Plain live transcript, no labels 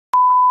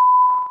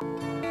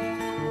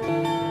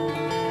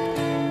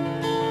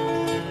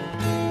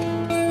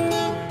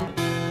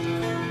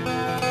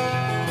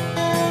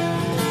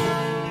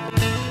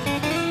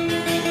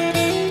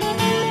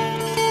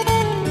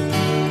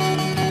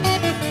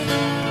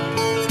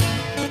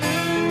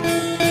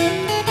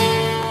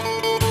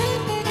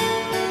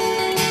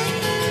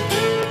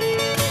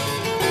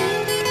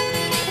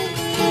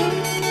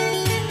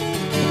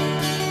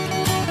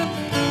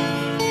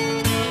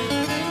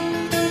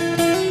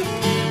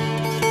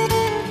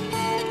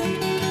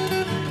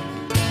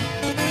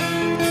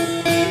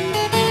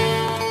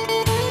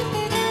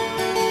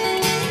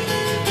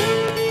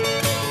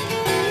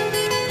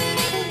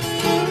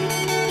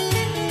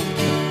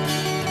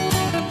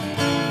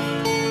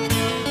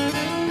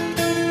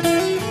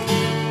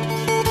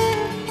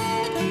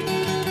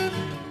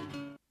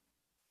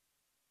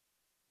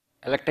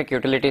Electric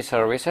Utility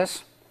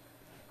Services.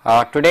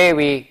 Today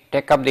we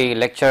take up the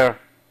lecture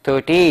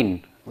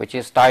 13, which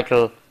is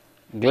titled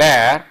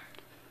Glare.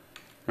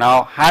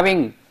 Now,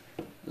 having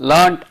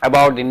learnt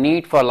about the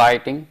need for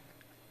lighting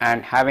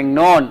and having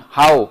known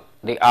how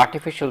the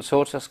artificial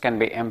sources can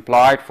be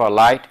employed for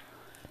light,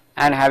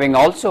 and having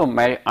also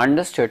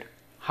understood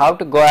how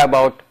to go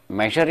about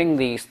measuring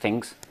these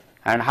things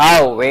and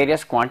how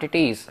various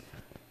quantities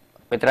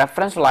with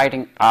reference to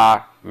lighting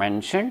are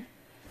mentioned,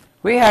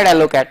 we had a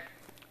look at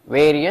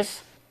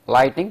various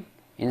lighting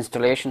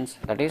installations,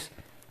 that is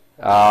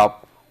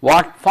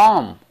what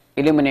form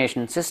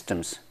illumination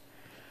systems.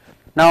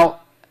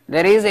 Now,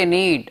 there is a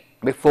need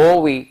before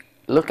we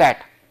look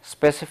at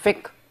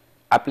specific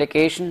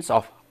applications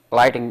of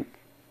lighting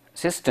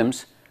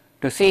systems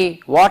to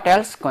see what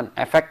else can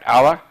affect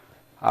our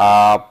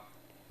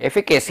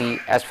efficacy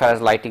as far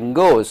as lighting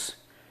goes,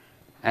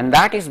 and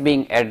that is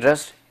being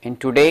addressed in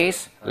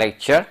today's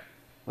lecture,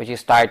 which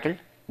is titled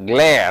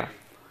Glare.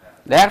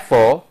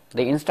 Therefore,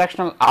 the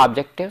instructional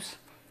objectives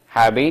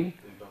have been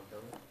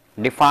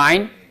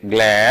define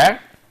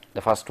glare,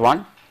 the first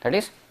one, that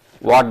is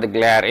what the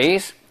glare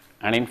is,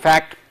 and in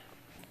fact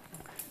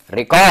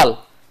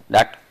recall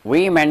that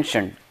we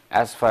mentioned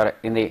as far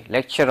in the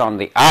lecture on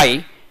the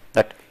eye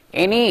that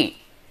any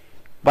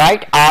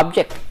bright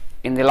object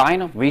in the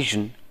line of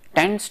vision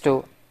tends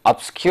to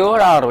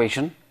obscure our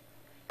vision.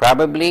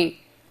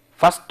 Probably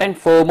first and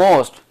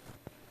foremost,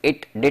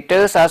 it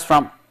deters us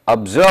from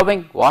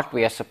observing what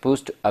we are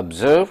supposed to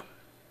observe.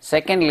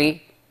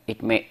 Secondly,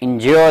 it may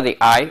injure the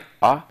eye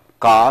or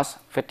cause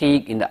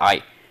fatigue in the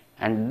eye,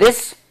 and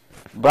this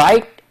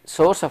bright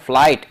source of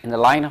light in the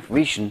line of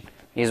vision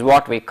is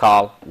what we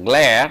call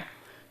glare.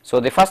 So,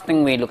 the first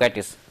thing we look at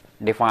is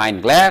define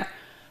glare,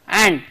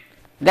 and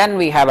then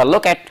we have a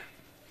look at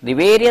the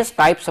various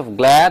types of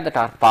glare that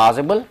are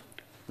possible.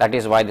 That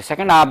is why the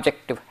second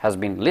objective has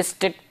been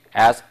listed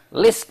as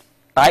list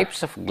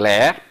types of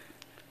glare.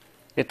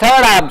 The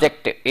third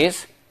objective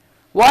is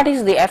what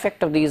is the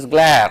effect of these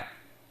glare?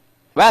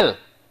 Well,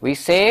 we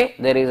say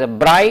there is a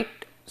bright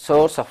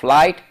source of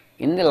light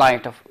in the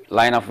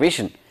line of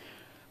vision.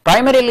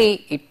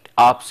 Primarily it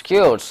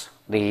obscures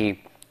the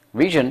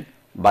vision,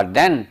 but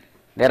then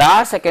there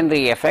are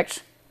secondary effects.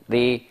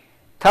 The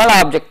third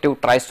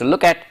objective tries to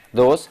look at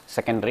those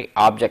secondary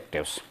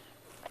effects.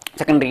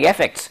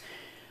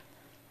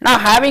 Now,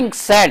 having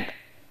said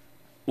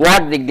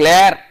what the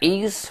glare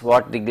is,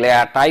 what the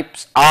glare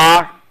types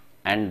are,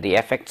 and the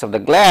effects of the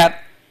glare,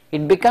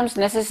 it becomes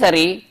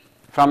necessary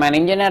from an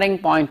engineering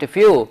point of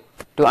view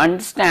to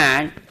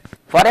understand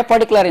for a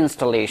particular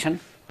installation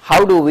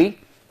how do we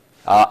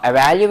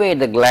evaluate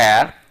the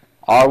glare,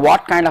 or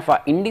what kind of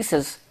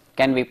indices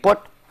can we put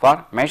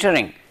for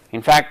measuring.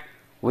 In fact,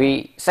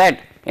 we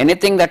said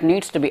anything that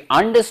needs to be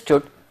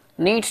understood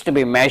needs to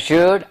be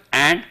measured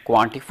and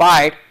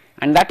quantified,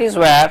 and that is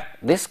where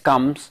this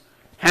comes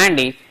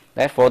handy.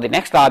 Therefore, the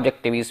next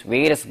objective is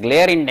various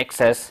glare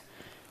indexes,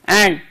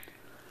 and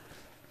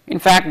in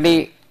fact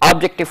the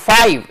objective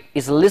 5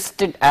 is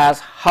listed as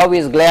how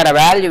is glare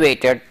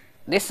evaluated.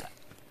 This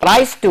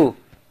tries to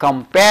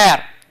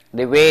compare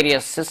the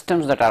various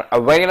systems that are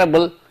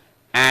available,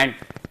 and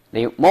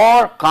the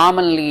more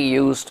commonly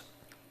used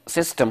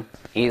system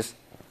is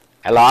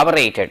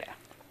elaborated.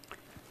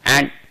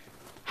 And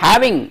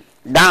having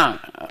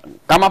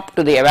come up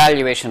to the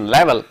evaluation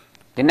level,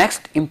 the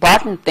next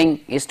important thing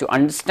is to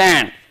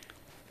understand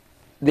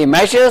the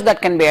measures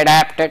that can be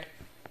adapted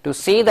to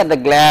see that the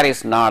glare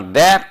is not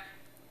there,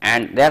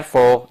 and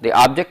therefore the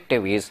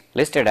objective is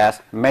listed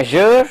as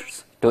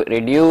measures to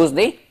reduce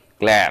the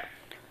glare.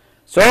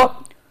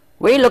 So,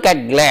 we look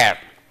at glare.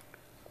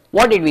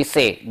 What did we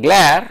say?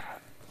 Glare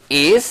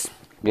is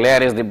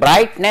the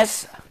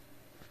brightness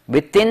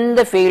within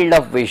the field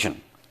of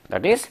vision.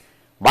 That is,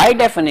 by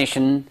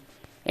definition,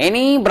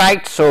 any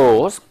bright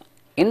source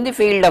in the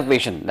field of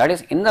vision, that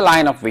is in the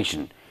line of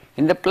vision,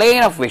 in the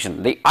plane of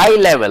vision, the eye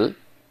level,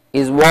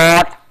 is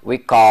what we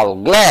call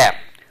glare.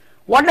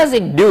 What does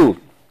it do?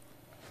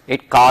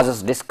 It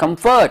causes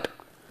discomfort.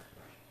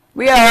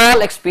 We are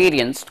all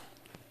experienced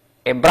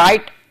a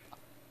bright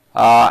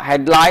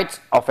headlights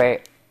of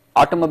a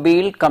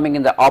automobile coming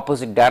in the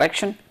opposite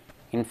direction,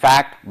 in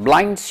fact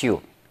blinds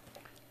you.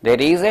 there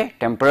is a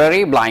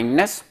temporary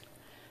blindness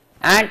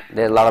and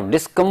there is a lot of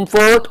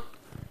discomfort.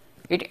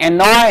 It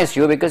annoys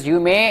you because you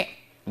may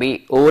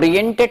be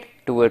oriented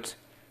towards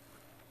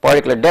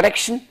particular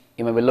direction,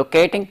 you may be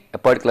locating a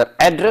particular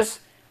address,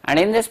 and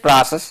in this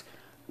process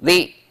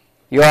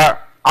your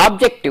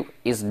objective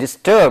is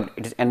disturbed,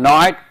 it is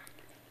annoyed,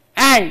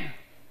 and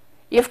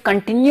if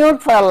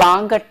continued for a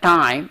longer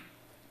time,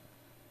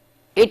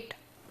 it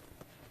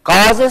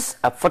causes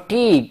a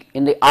fatigue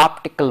in the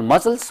optical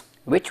muscles,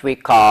 which we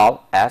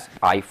call as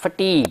eye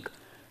fatigue,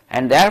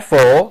 and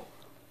therefore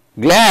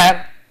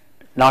glare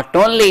not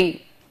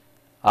only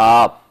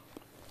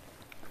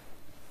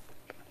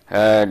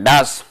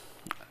does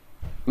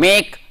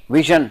make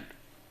vision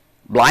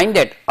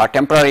blinded or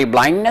temporary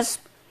blindness,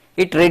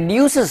 it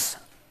reduces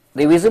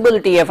the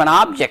visibility of an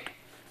object.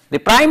 The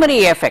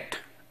primary effect,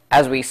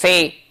 as we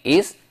say,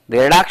 is the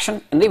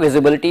reduction in the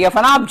visibility of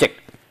an object,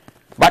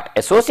 but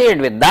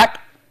associated with that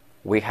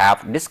we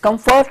have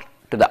discomfort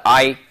to the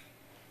eye.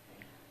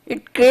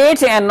 It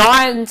creates an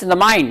annoyance in the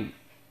mind,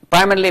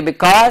 primarily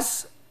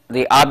because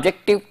the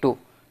objective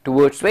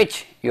towards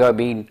which you have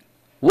been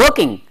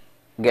working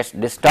gets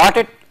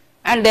distorted,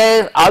 and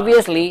there is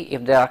obviously,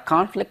 if there are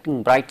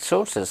conflicting bright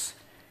sources,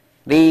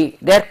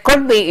 there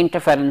could be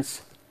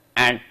interference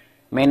and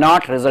may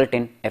not result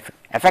in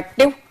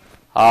effective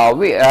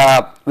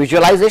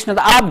visualization of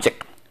the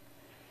object.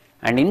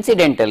 And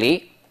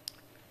incidentally,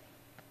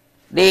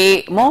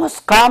 the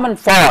most common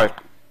fault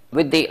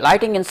with the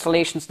lighting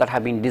installations that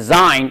have been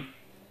designed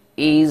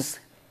is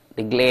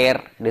the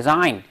glare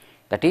design.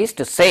 That is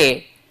to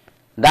say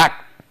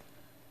that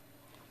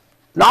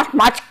not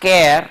much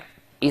care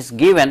is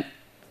given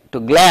to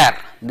glare.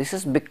 This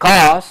is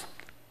because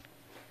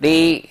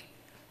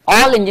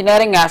all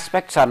engineering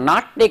aspects are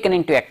not taken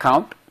into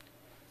account.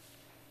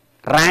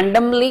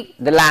 Randomly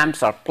the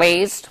lamps are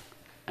placed,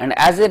 and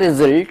as a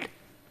result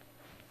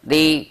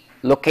the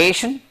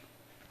location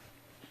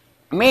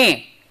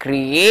may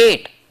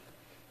create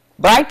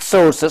bright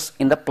sources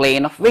in the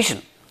plane of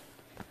vision.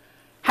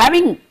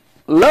 Having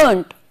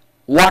learnt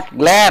what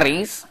glare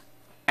is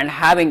and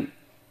having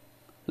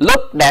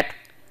looked at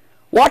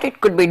what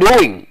it could be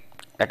doing,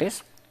 that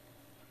is,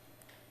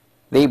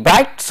 the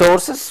bright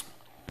sources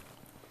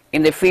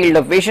in the field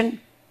of vision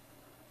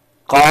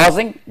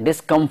causing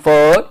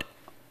discomfort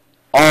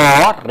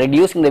or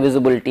reducing the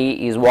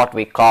visibility is what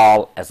we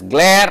call as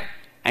glare,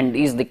 and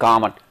is the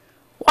common.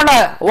 What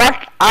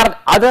are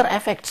other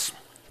effects?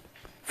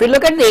 If we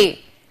look at the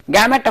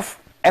gamut of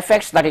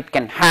effects that it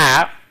can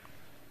have,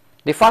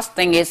 the first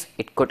thing is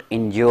it could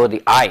injure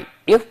the eye.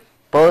 If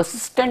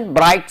persistent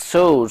bright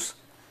source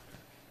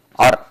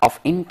or of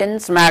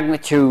intense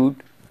magnitude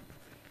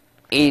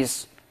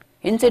is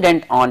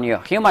incident on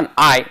your human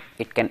eye,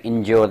 it can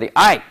injure the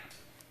eye,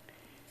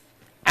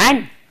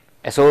 and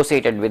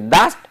associated with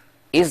that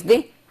is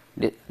the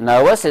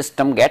nervous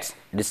system gets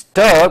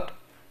disturbed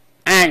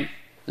and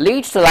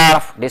leads to a lot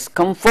of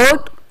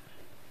discomfort,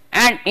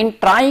 and in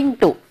trying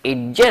to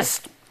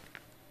adjust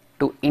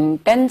to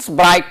intense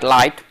bright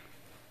light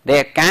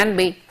there can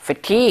be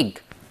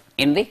fatigue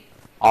in the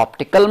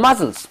optical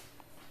muscles.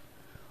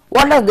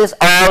 What does this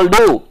all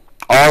do?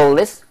 All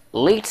this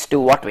leads to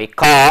what we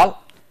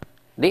call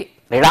the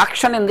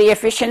reduction in the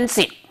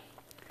efficiency,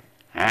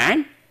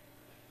 and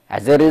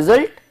as a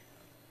result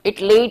it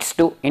leads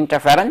to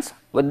interference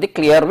with the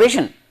clear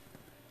vision.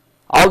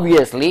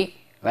 Obviously,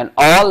 when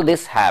all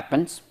this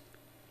happens,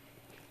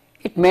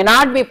 it may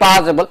not be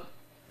possible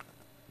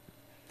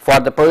for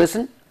the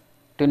person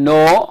to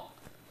know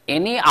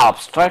any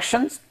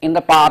obstructions in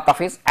the path of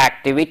his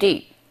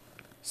activity.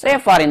 Say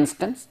for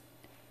instance,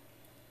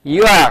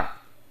 you are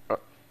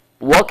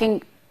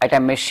working at a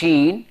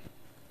machine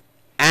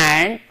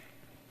and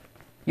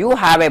you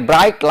have a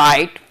bright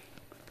light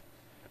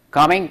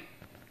coming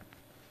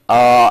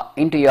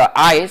into your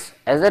eyes.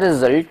 As a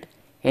result,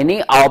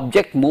 any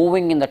object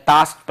moving in the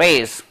task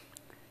space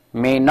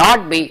may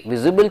not be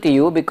visible to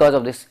you because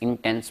of this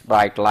intense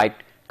bright light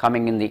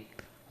coming in the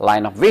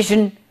line of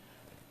vision,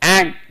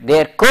 and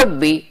there could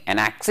be an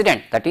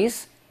accident. That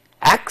is,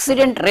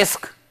 accident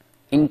risk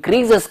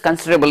increases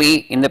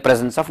considerably in the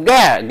presence of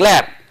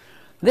glare.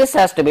 This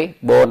has to be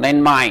borne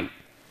in mind.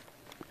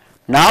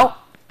 Now,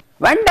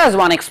 when does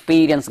one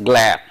experience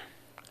glare?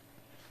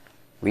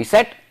 We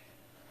said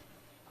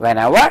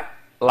whenever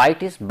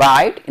light is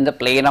bright in the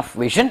plane of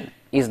vision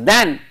is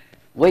then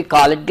we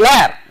call it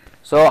glare.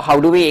 So, how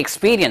do we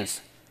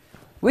experience?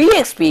 We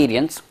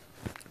experience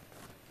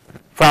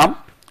from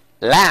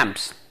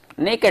lamps,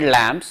 naked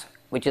lamps,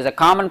 which is a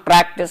common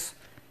practice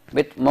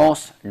with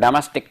most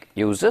domestic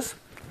uses.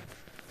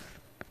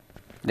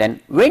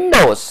 Then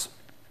windows,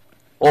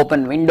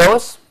 open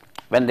windows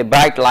when the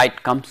bright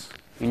light comes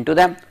into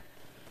them.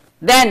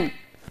 Then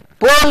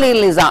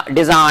poorly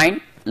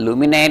designed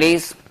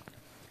luminaries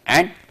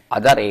and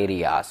other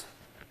areas.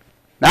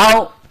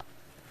 Now,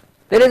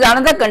 there is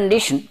another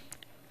condition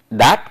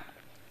that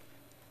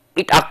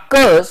it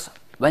occurs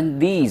when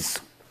these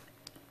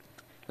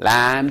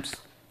lamps,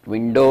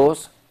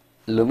 windows,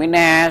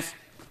 luminaires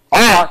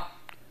or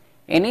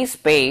any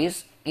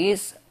space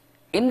is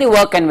in the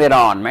work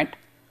environment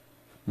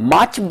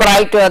much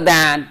brighter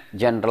than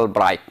general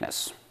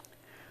brightness.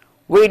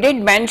 We did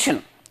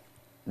mention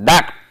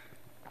that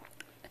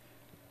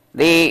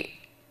the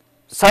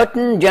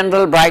certain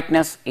general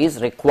brightness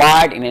is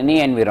required in any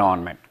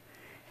environment,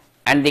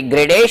 and the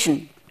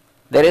gradation,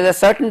 there is a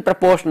certain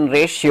proportional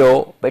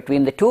ratio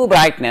between the two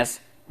brightness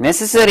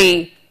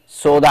necessary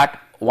so that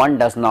one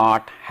does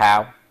not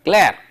have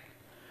glare.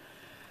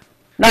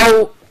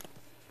 Now,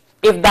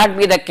 if that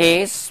be the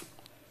case,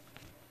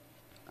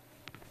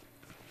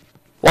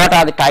 what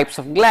are the types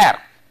of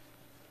glare?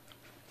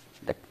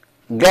 The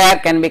glare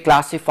can be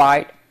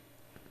classified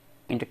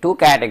into two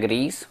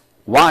categories,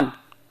 one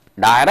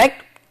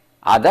direct,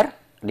 other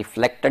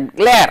reflected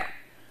glare.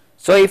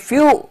 So, if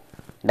you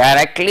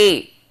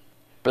directly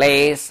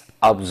place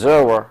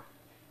observer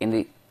in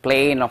the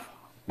plane of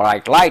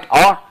bright light,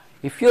 or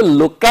if you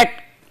look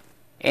at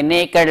a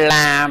naked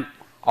lamp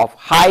of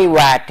high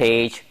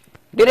wattage,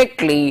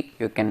 directly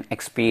you can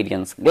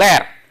experience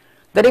glare.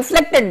 The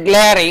reflected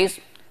glare is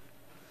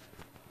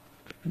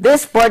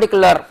this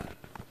particular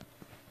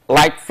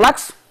light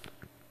flux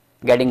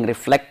getting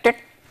reflected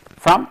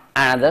from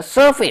another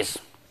surface.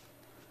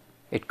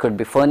 It could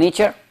be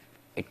furniture,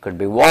 it could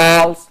be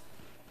walls,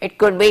 it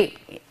could be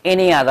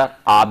any other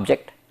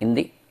object in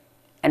the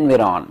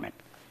environment.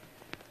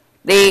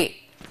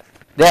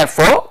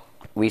 Therefore,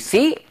 we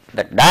see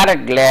that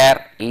direct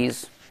glare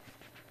is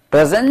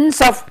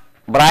presence of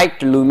bright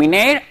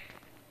luminaire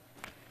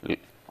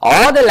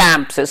or the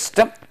lamp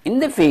system in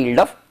the field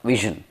of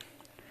vision,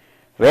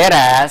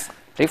 whereas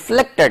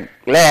reflected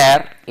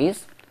glare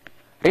is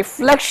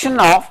reflection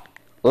of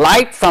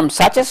light from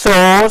such a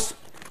source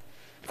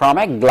from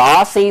a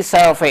glossy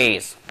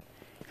surface,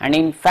 and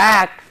in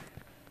fact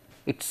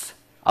it is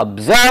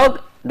observed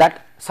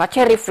that such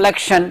a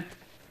reflection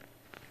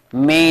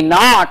may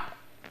not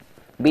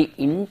be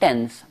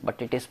intense,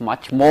 but it is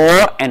much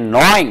more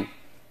annoying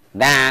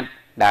than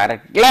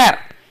direct glare.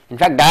 In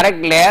fact,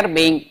 direct glare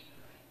being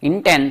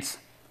intense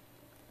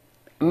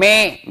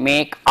may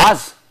make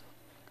us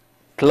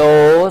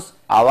close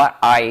our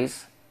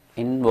eyes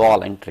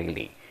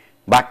involuntarily,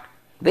 but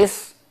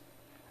this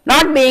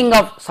not being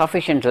of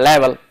sufficient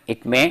level,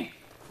 it may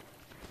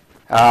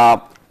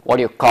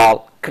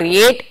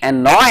create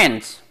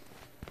annoyance.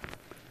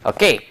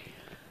 Okay.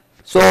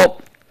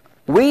 So,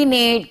 we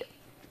need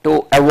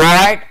to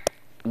avoid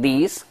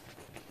these.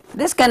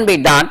 This can be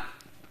done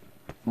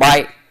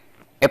by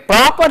a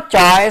proper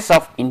choice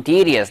of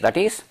interiors, that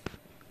is,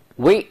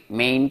 we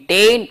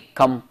maintain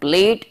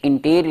complete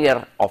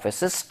interior of a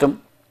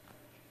system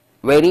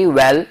very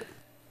well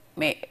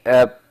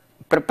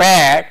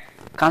prepared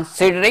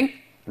considering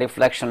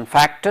reflection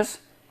factors,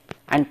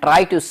 and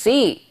try to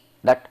see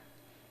that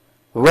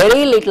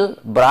very little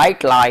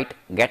bright light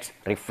gets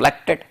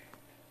reflected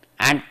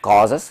and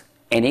causes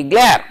any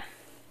glare.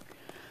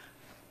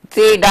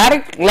 The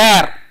direct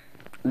glare,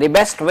 the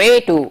best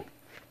way to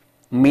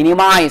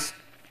minimize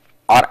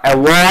or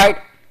avoid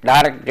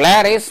direct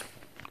glare is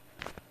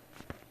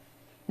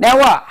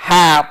never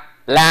have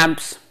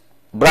lamps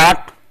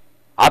brought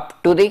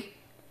up to the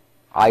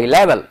eye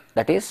level,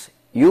 that is,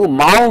 you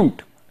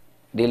mount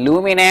the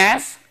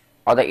luminaires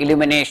or the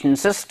illumination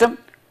system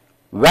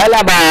well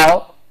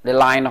above the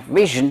line of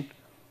vision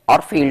or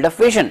field of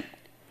vision.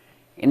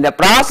 In the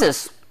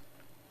process,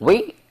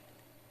 we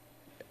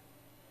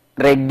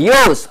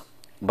reduce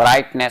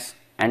brightness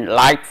and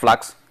light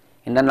flux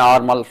in the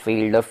normal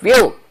field of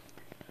view.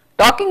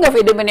 Talking of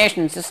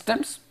illumination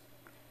systems,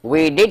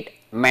 we did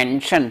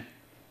mention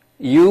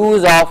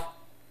use of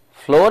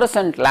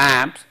fluorescent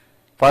lamps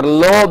for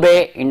low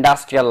bay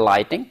industrial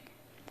lighting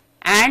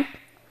and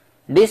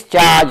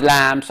discharge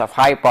lamps of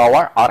high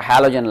power or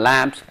halogen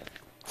lamps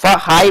for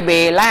high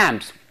bay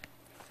lamps.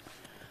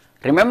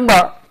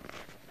 Remember,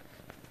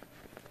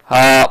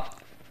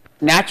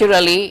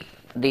 naturally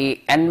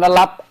the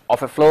envelope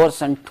of a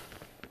fluorescent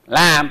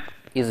lamp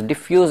is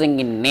diffusing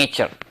in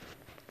nature,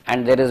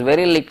 and there is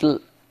very little,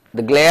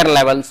 the glare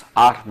levels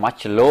are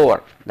much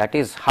lower. That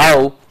is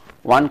how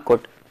one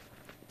could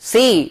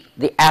see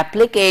the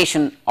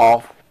application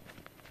of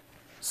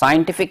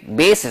scientific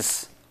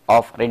basis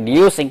of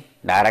reducing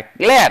direct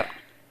glare.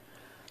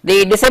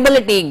 The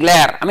disability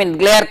glare,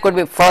 glare could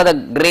be further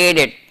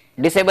graded.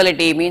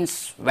 Disability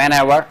means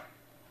whenever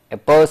a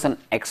person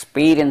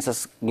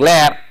experiences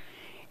glare,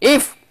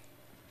 if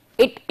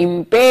it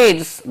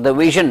impedes the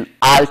vision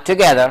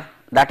altogether,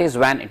 that is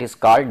when it is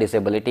called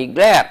disability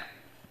glare.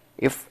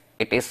 If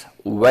it is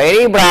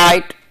very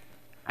bright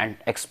and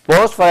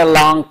exposed for a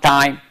long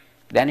time,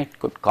 then it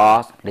could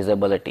cause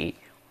disability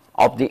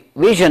of the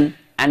vision,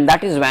 and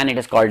that is when it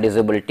is called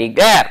disability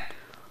glare.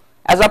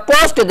 As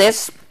opposed to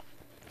this,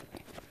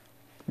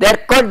 there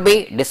could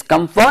be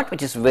discomfort,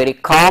 which is very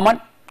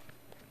common,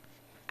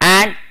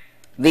 and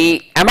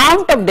the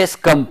amount of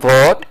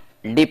discomfort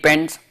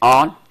depends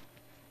on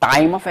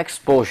time of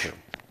exposure.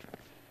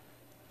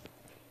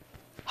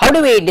 How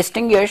do we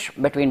distinguish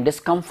between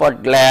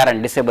discomfort glare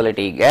and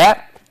disability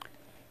glare?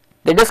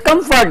 The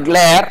discomfort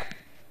glare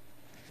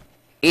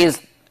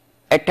is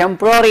a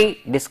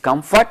temporary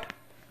discomfort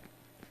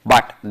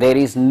but there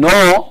is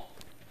no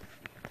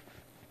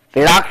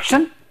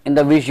reduction in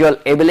the visual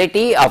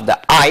ability of the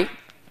eye,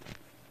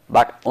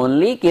 but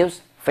only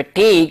gives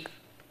fatigue,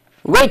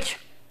 which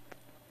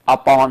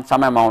upon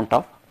some amount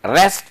of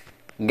rest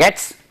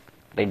gets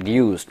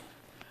reduced.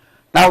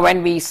 Now,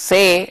 when we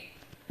say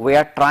we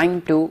are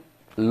trying to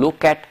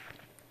look at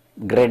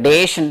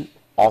gradation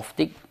of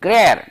the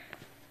glare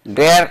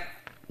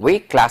we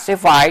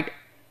classified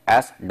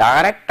as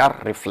direct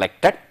or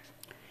reflected,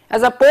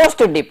 as opposed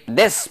to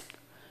this,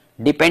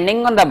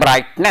 depending on the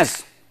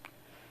brightness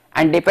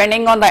and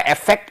depending on the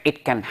effect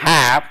it can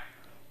have,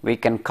 we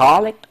can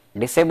call it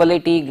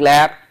disability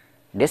glare,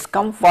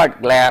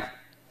 discomfort glare,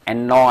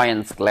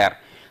 annoyance glare.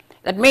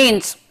 That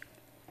means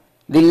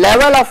the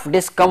level of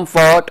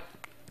discomfort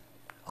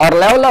or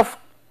level of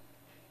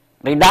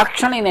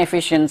reduction in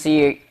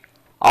efficiency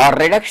or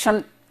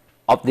reduction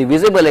of the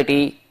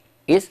visibility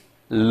is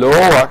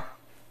lower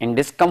in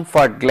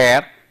discomfort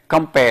glare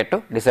compared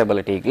to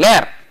disability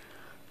glare.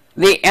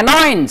 The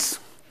annoyance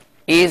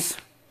is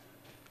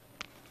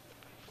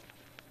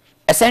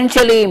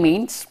essentially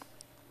means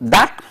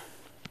that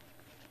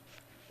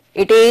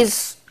it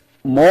is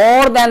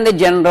more than the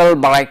general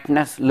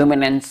brightness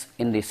luminance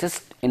in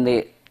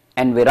the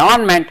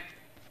environment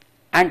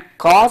and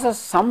causes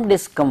some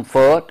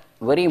discomfort,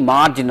 very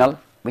marginal,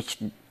 which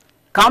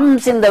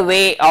comes in the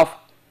way of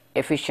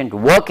efficient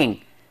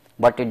working,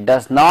 but it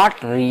does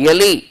not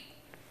really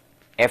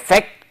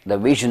affect the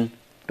vision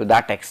to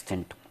that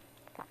extent.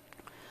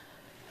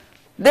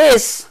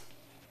 This,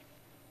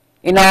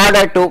 in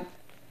order to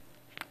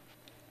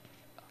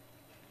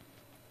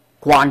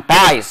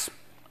quantize,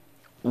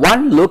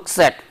 one looks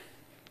at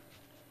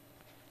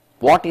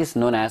what is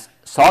known as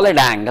solid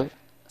angle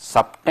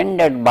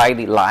subtended by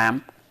the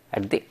lamp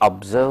at the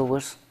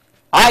observer's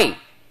eye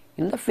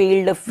in the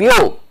field of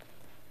view.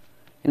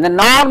 In the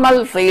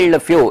normal field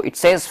of view, it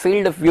says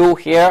field of view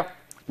here,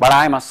 but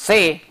I must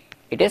say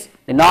it is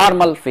the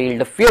normal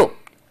field of view.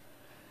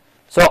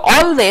 So,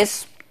 all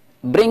this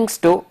brings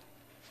to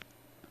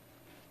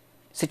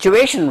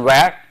situation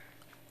where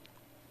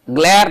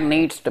glare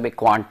needs to be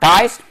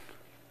quantized,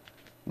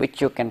 which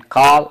you can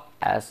call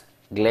as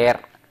glare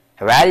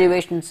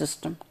evaluation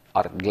system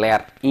or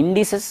glare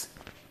indices.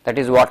 That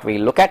is what we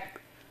look at.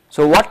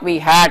 So, what we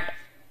had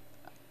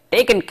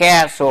taken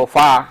care so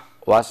far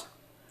was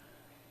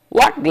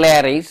what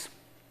glare is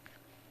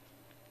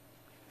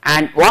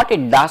and what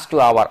it does to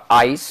our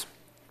eyes,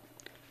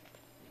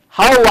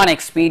 how one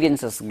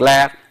experiences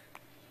glare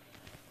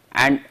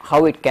and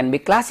how it can be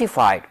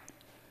classified.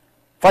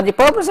 For the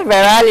purpose of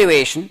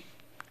evaluation,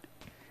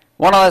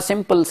 one of the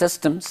simple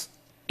systems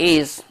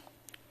is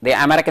the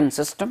American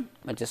system,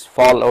 which is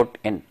followed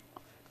in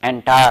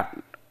entire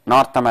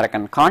North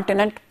American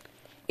continent,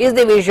 is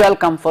the visual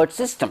comfort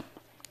system,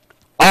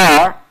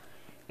 or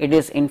it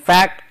is in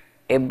fact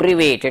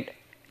abbreviated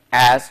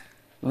as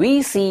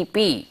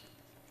VCP.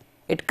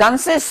 It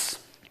consists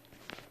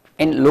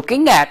in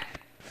looking at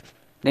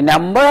the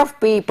number of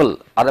people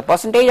or the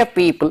percentage of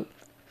people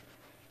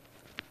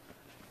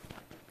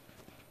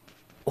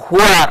who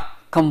are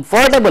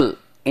comfortable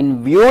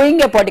in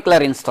viewing a particular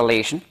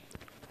installation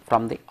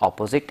from the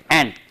opposite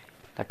end.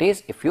 That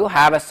is, if you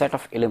have a set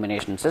of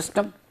illumination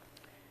system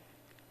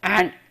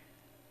and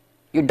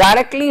you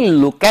directly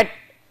look at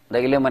the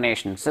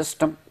illumination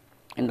system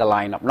in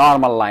the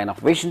normal line of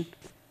vision,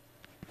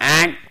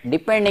 and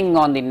depending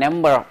on the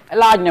number, a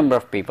large number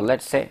of people, let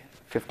us say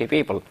 50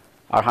 people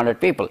or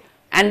 100 people,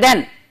 and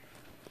then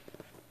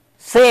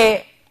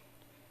say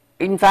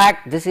in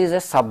fact this is a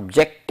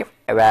subjective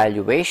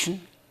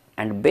evaluation,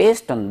 and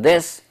based on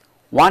this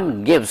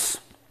one gives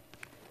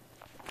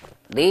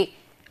the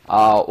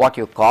what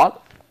you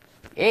call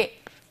a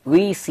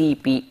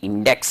VCP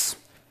index.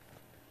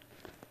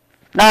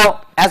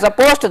 Now, as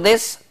opposed to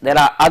this, there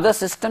are other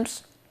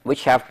systems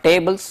which have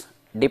tables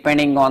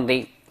depending on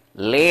the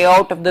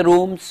layout of the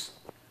rooms,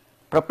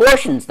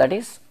 proportions, that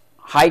is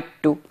height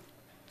to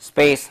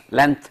space,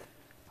 length,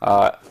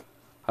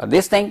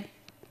 this thing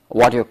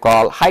what you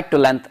call height to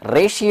length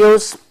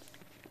ratios,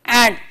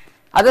 and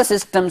other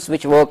systems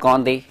which work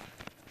on the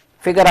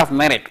figure of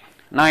merit.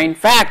 Now, in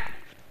fact,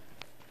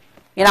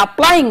 in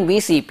applying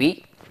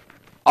VCP,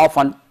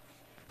 often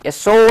a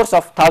source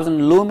of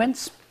 1000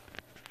 lumens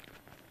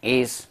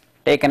is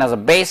taken as a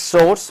base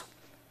source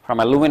from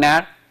a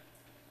luminaire,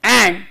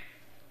 and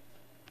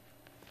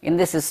in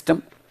this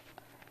system,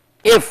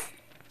 if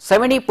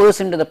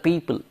 70% of the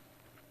people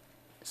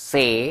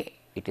say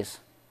it is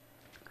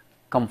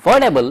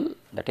comfortable,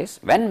 that is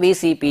when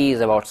VCP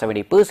is about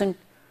 70%,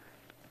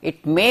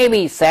 it may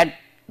be said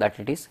that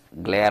it is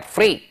glare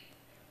free.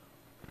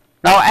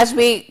 Now, as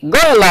we go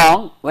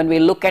along, when we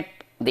look at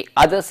the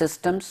other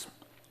systems,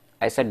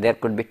 I said there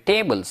could be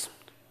tables.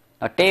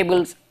 Now,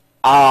 tables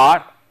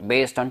are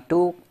based on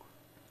two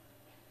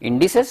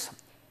indices.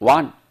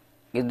 One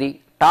is the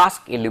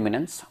task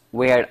illuminance.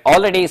 We had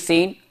already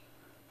seen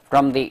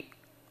from the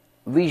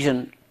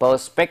vision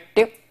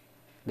perspective,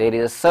 there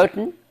is a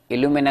certain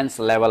illuminance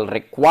level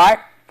required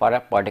for a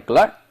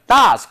particular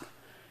task,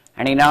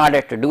 and in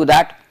order to do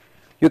that,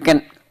 you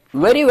can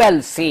very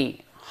well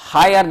see,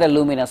 higher the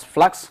luminous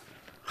flux,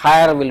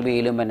 higher will be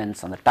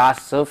illuminance on the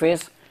task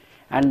surface,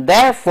 and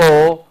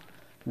therefore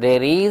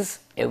there is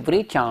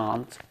every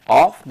chance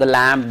of the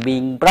lamp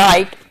being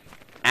bright,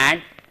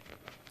 and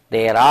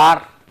there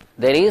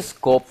is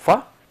scope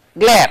for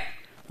glare.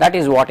 That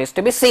is what is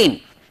to be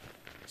seen.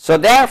 So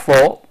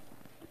therefore,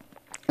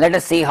 let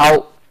us see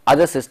how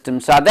other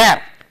systems are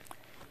there.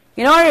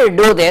 In order to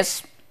do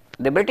this,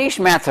 the British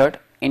method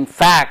in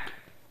fact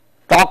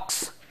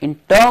talks in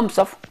terms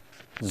of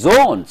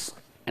zones,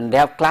 and they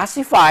have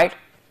classified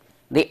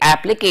the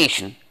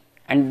application,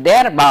 and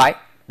thereby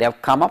they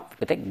have come up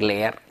with a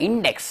glare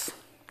index.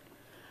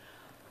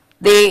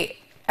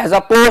 As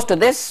opposed to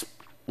this,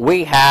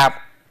 we have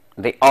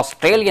the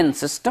Australian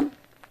system,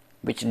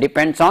 which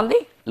depends on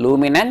the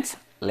luminance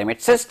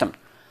limit system.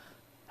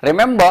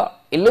 Remember,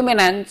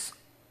 illuminance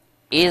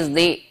is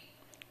the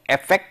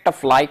effect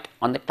of light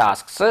on the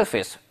task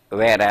surface,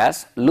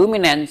 whereas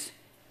luminance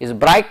is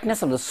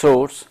brightness of the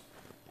source,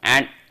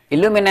 and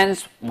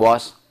illuminance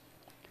was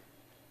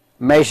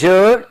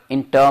measured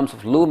in terms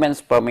of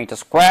lumens per meter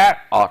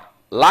square or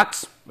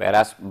lux,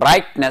 whereas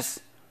brightness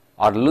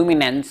or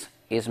luminance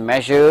is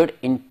measured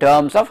in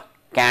terms of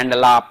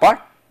candela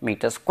per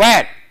meter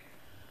squared.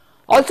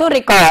 Also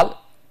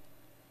recall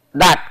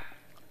that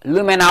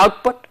lumen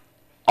output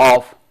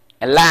of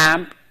a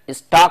lamp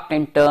is talked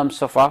in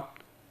terms of a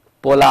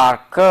polar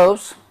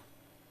curves,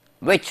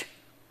 which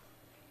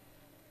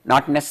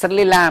not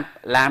necessarily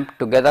lamp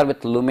together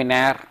with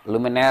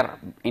luminaire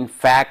in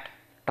fact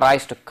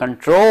tries to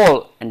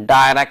control and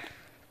direct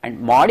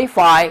and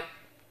modify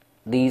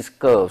these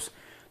curves.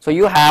 So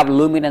you have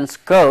luminance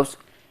curves,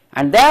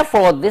 and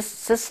therefore this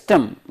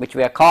system, which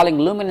we are calling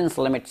luminance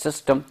limit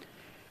system,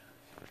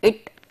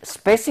 it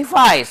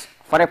specifies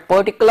for a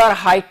particular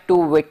height to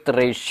width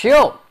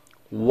ratio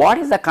what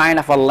is the kind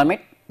of a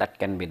limit that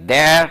can be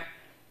there,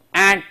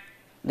 and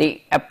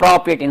the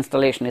appropriate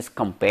installation is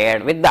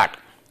compared with that.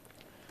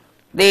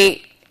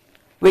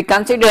 We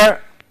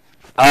consider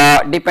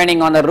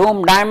depending on the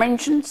room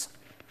dimensions,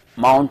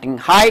 mounting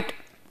height,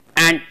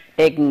 and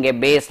taking a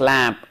base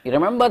lamp. You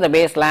remember the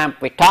base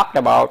lamp we talked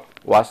about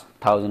was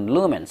 1000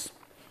 lumens.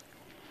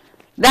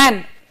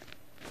 Then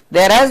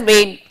there has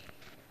been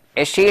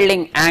a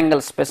shielding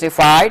angle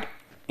specified.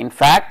 In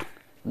fact,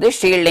 this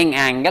shielding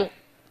angle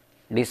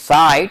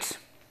decides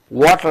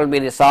what will be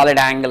the solid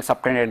angle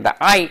subtended at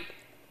the eye,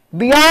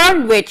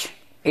 beyond which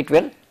it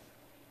will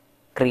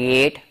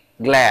create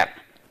glare.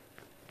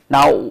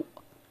 Now,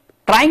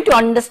 trying to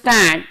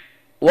understand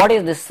what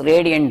is this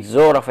radiant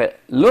zone of a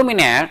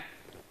luminaire,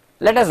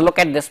 let us look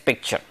at this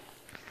picture.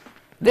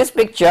 This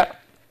picture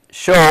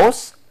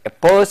shows a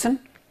person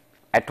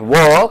at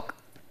work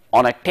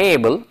on a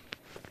table,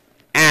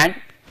 and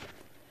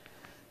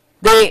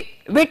the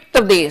width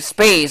of the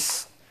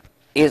space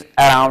is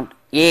around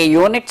A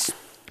units,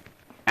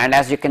 and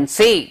as you can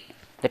see,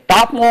 the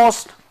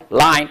topmost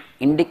line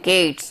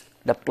indicates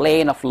the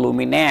plane of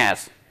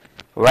luminaires,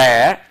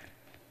 where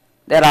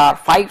there are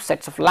 5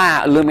 sets of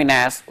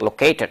luminaires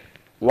located: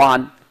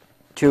 1,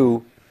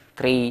 2,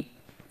 3,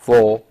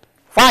 4,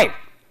 5,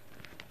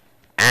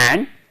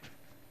 and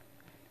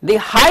the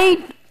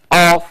height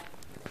of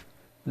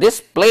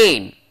this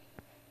plane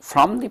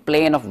from the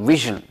plane of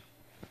vision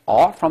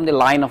or from the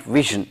line of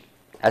vision,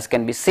 as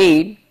can be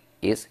seen,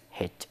 is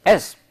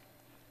Hs.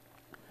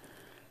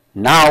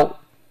 Now,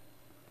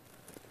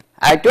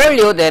 I told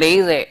you there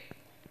is a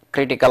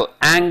critical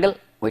angle,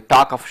 we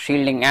talk of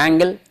shielding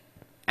angle,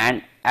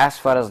 and as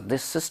far as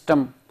this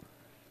system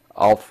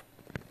of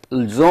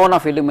zone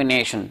of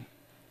illumination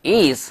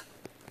is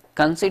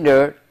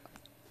considered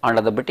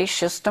under the British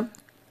system,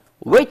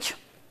 which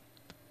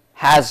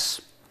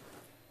has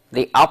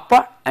the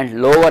upper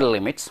and lower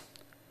limits,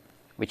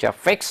 which are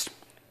fixed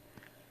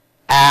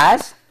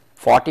as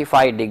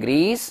 45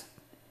 degrees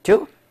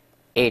to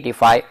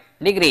 85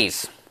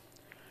 degrees.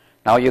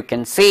 Now you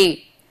can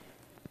see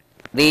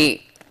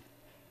the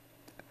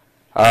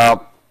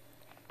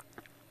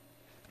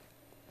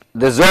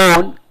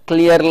zone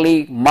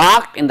clearly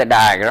marked in the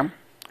diagram.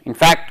 In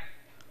fact,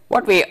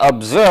 what we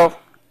observe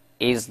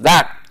is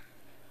that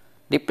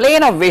the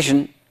plane of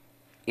vision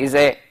is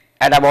at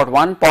about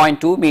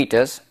 1.2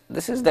 meters.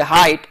 This is the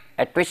height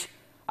at which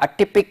a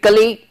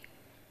typically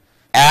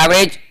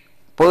average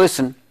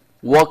person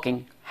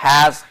working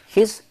has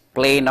his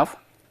plane of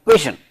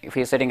vision if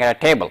he is sitting at a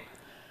table.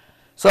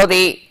 So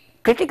the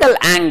critical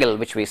angle,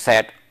 which we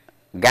said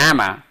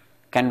gamma,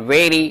 can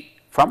vary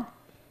from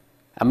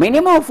a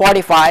minimum of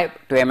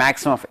 45 to a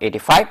maximum of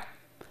 85.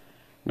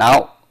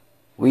 Now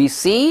we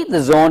see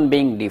the zone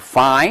being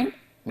defined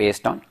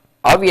based on,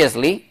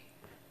 obviously,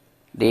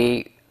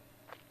 the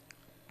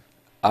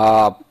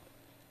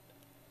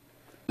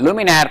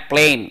luminaire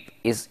plane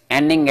is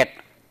ending at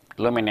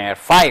luminaire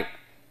 5.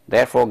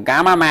 Therefore,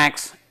 gamma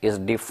max is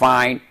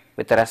defined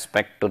with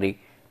respect to the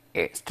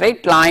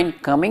straight line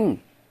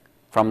coming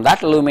from that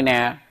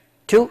luminaire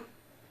to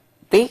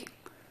the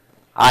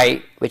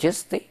eye, which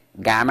is the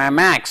gamma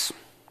max.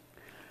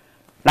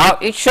 Now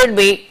it should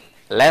be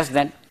less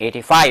than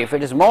 85. If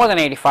it is more than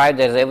 85,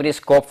 there is every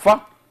scope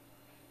for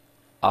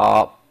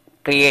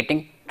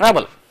creating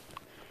trouble.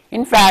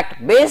 In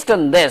fact, based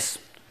on this,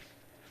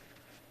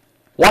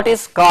 what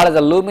is called as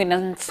a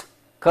luminance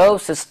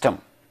curve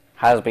system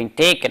has been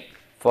taken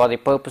for the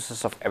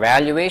purposes of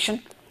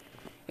evaluation.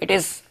 It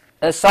is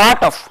a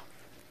sort of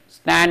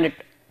standard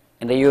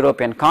in the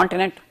European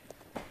continent.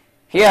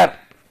 Here,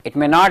 it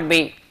may not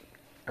be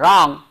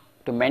wrong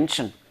to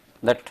mention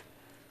that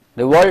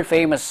the world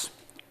famous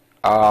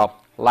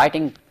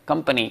lighting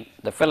company,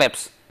 the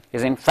Philips,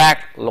 is in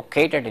fact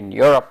located in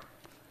Europe,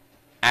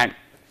 and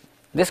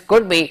this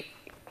could be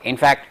in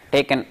fact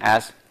taken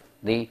as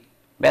the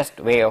best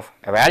way of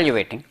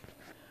evaluating.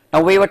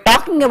 Now, we were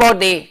talking about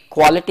the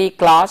quality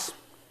class.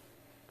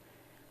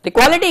 The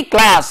quality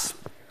class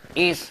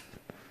is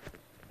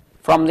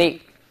from the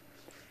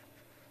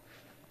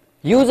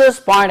user's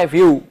point of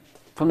view,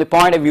 from the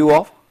point of view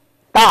of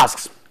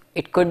tasks.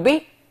 It could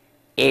be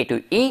A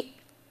to E.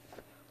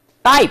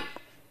 Type,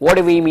 what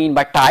do we mean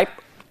by type?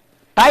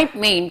 Type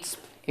means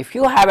if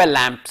you have a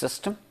lamp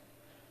system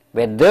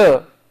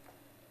whether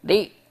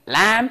the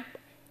lamp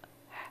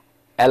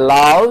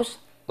allows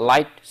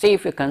light. See,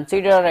 if you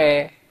consider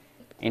a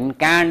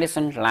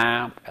incandescent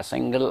lamp, a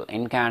single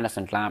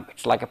incandescent lamp, it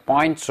is like a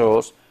point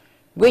source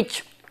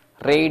which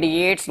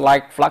radiates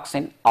light flux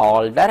in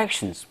all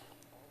directions.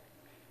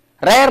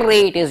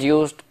 Rarely it is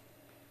used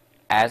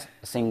as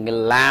a single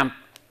lamp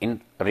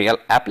in real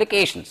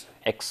applications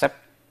except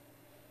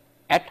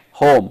at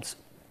homes.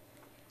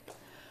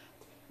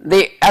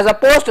 As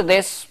opposed to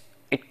this,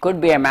 it could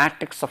be a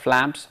matrix of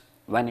lamps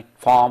when it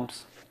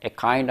forms a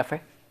kind of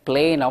a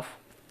plane of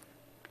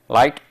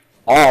light,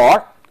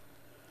 or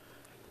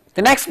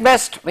the next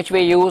best which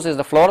we use is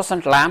the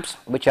fluorescent lamps,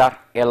 which are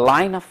a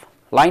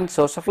line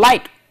source of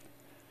light.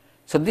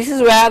 So, this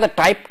is where the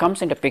type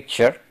comes into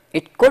picture.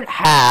 It could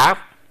have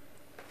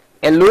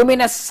a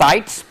luminous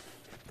sides.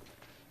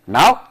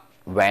 Now,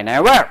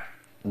 whenever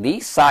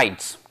these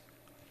sides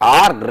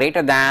are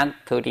greater than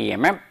 30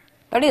 mm,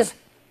 that is,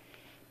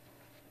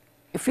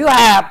 if you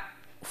have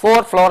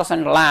 4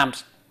 fluorescent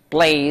lamps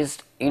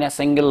placed in a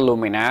single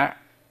luminaire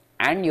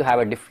and you have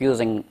a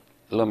diffusing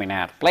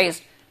luminaire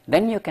placed,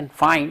 then you can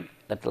find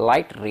that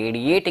light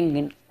radiating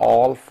in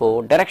all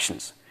 4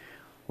 directions.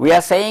 We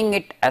are saying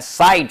it as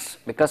sides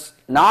because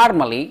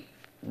normally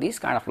these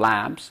kind of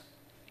lamps,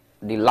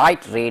 the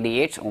light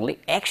radiates only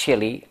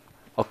axially,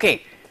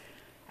 okay,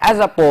 as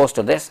opposed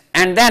to this,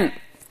 and then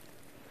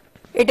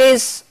it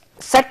is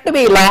said to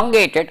be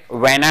elongated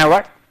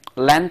whenever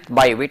length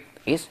by width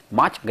is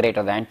much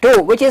greater than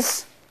 2, which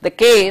is the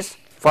case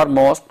for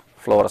most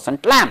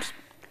fluorescent lamps.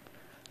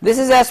 This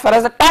is as far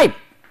as the type.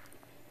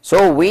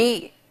 So,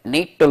 we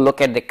need to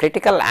look at the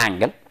critical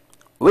angle,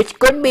 which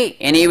could be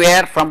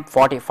anywhere from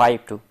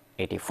 45 to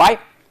 85.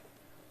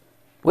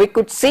 We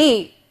could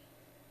see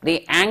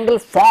the angle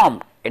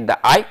formed at the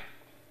eye,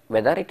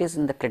 whether it is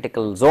in the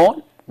critical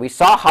zone. We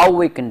saw how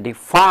we can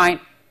define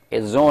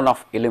a zone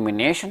of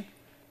illumination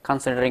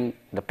considering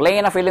the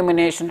plane of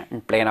illumination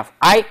and plane of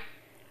eye.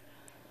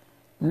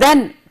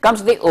 Then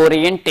comes the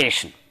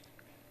orientation.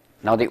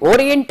 Now, the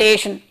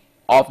orientation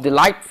of the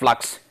light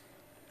flux,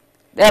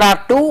 there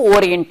are 2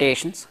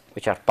 orientations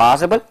which are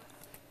possible.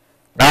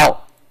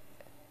 Now,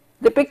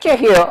 the picture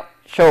here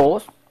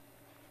shows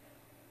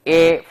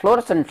a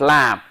fluorescent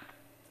lamp,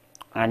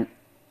 and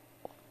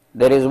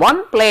there is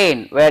one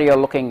plane where you are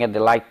looking at the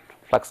light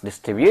flux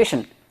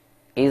distribution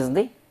is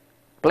the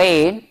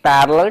plane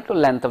parallel to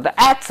length of the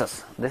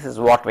axis. This is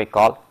what we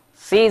call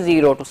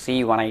C0 to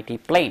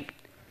C180 plane.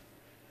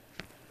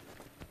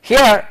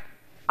 Here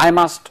I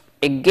must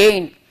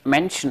again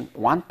mention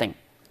one thing.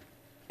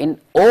 In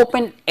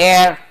open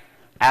air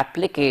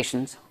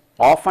applications,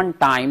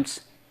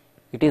 oftentimes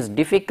it is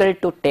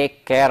difficult to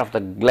take care of the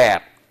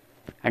glare,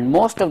 and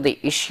most of the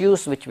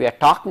issues which we are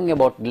talking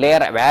about,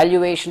 glare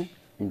evaluation,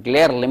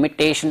 glare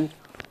limitation,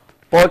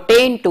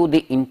 pertain to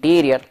the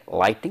interior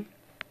lighting,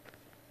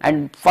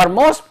 and for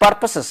most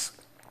purposes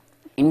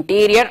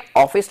interior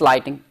office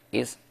lighting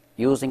is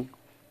using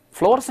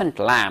fluorescent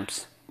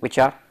lamps which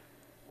are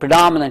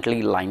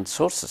predominantly line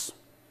sources.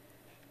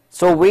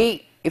 So,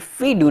 if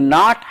we do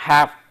not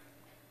have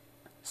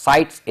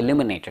sites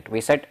illuminated,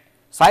 we said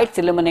sites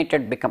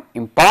illuminated become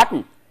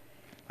important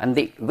and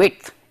the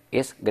width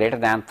is greater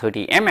than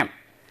 30 mm.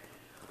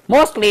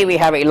 Mostly we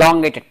have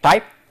elongated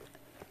type.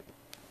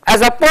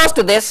 As opposed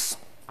to this,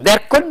 there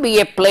could be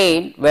a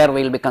plane where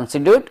we will be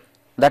considered,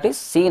 that is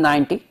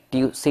C90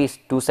 to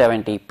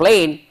C270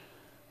 plane,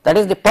 that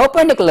is the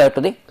perpendicular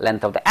to the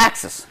length of the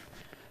axis.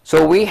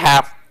 So, we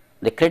have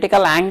the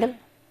critical angle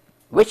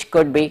which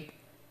could be,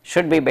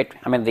 should be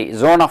the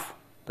zone of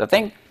the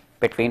thing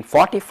between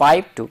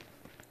 45 to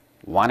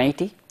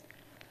 180,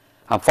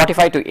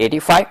 45 to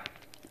 85,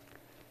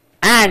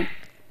 and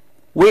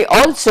we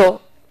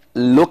also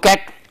look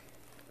at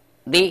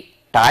the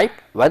type,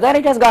 whether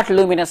it has got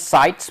luminous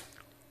sides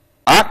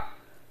or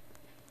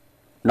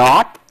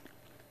not,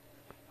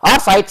 or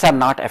sides are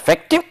not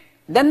effective.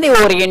 Then the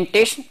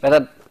orientation,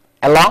 whether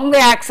along the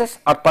axis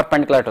or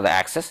perpendicular to the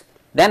axis,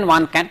 then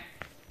one can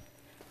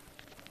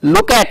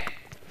look at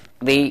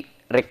the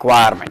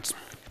requirements.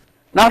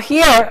 Now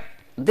here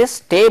this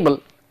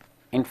table,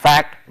 in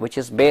fact, which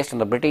is based on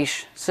the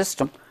British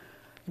system,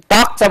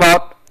 talks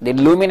about the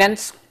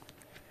luminance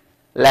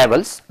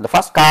levels. The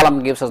first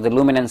column gives us the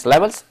luminance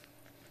levels,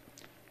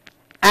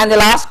 and the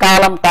last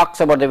column talks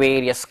about the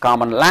various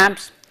common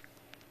lamps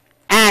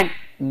and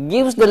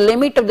gives the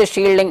limit of the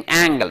shielding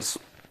angles.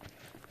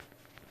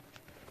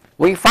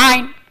 We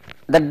find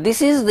that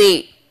this is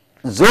the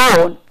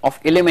zone of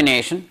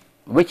illumination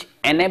which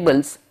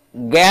enables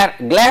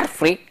glare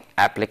free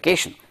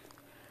application.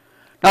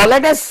 Now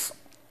let us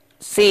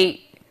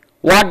see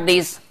what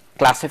these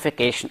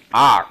classifications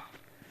are.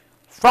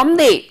 From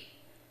the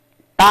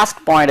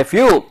task point of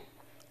view,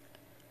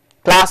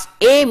 class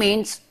A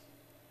means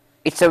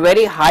it is a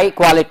very high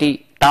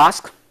quality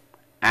task,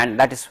 and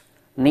that is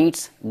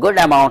needs good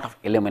amount of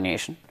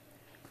illumination.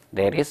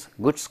 There is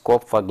good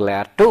scope for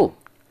glare too.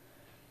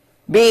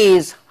 B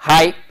is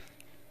high,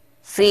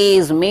 C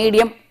is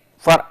medium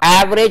for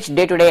average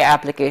day to day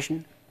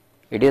application.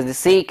 It is the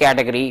C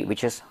category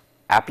which is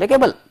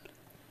applicable.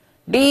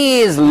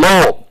 D is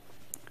low.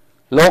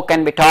 Low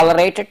can be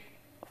tolerated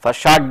for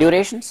short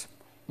durations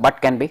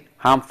but can be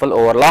harmful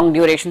over long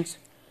durations,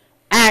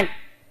 and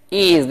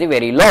E is the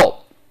very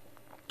low.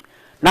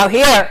 Now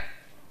here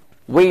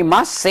we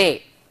must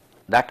say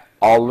that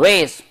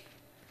always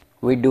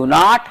we do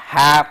not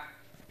have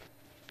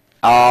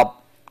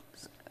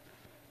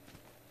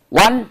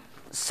one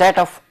set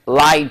of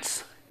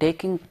lights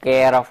taking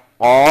care of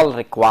all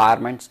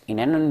requirements in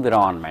an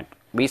environment.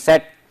 We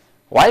said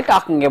while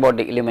talking about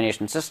the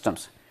illumination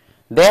systems,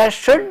 there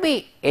should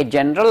be a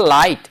general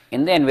light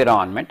in the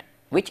environment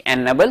which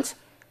enables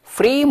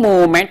free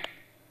movement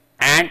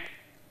and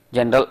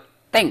general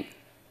thing.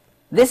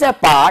 This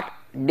apart,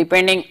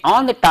 depending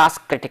on the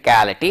task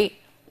criticality,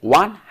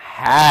 one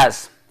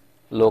has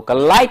local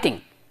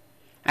lighting,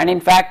 and in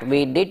fact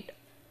we did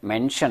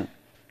mention,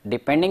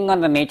 depending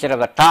on the nature of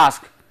the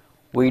task,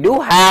 we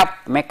do have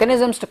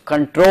mechanisms to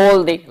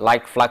control the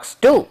light flux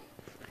too,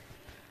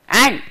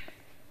 and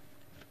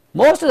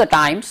most of the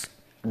times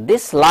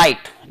this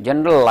light,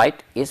 general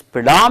light, is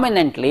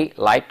predominantly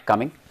light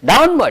coming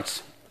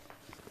downwards.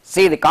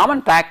 See, the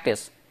common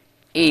practice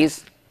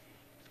is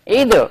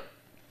either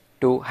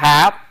to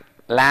have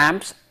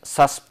lamps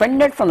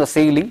suspended from the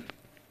ceiling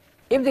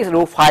if the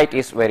roof height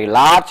is very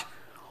large,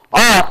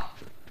 or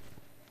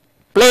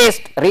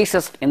placed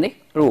recessed in the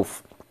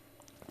roof.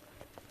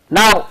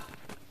 Now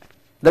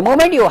the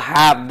moment you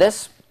have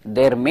this,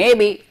 there may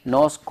be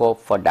no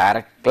scope for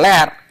direct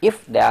glare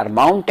if they are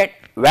mounted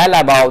well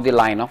above the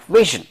line of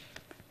vision.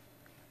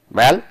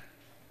 Well,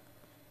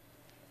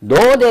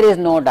 though there is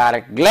no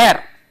direct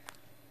glare,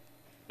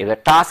 if the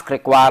task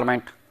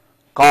requirement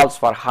calls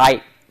for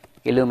high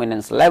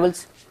illuminance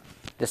levels,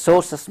 the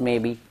sources may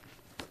be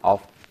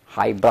of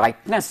high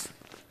brightness,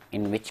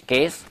 in which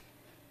case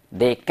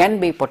they can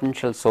be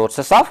potential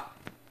sources of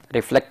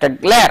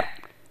reflected glare.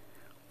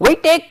 We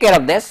take care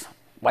of this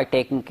by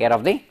taking care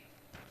of the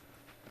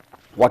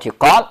what you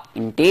call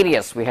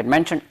interiors, we had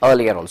mentioned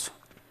earlier also.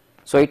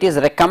 So it is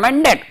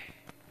recommended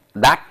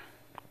that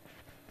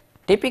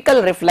typical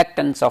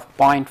reflectance of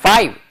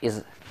 0.5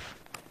 is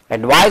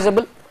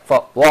advisable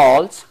for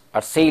walls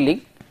or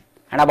ceiling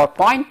and about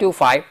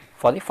 0.25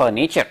 for the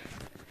furniture.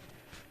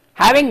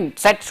 Having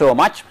said so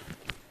much,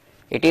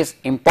 it is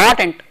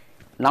important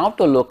now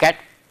to look at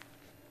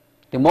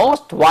the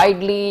most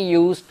widely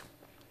used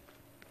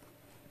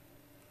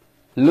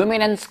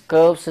luminance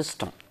curve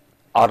system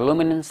or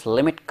luminance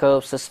limit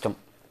curve system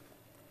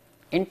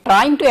in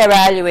trying to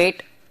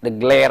evaluate the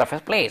glare of a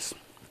place.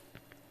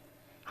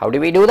 How do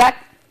we do that?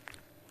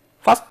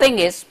 First thing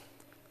is,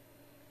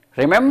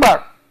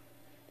 remember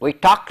we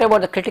talked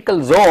about the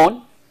critical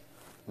zone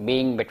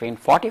being between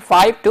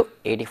 45 to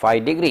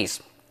 85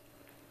 degrees.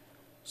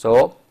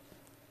 So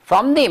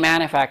from the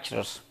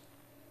manufacturer's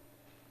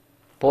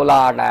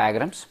polar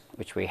diagrams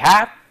which we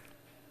have,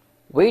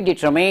 we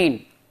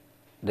determine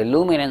the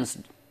luminance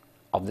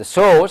of the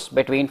source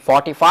between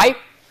 45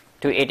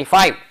 to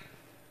 85.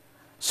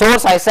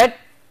 Source, I said,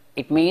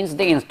 it means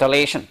the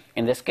installation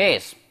in this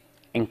case,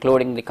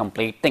 including the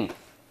complete thing.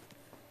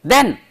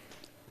 Then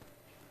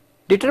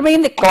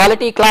determine the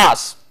quality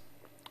class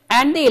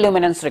and the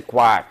illuminance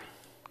required.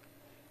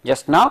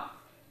 Just now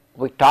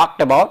we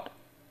talked about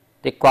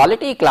the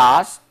quality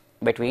class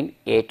between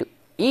A to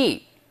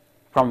E,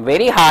 from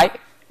very high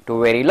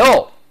to very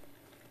low.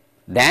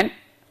 Then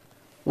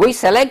we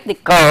select the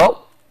curve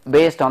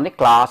based on the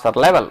class or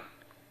level.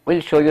 We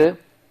will show you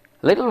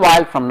a little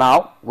while from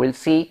now. We will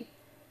see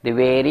the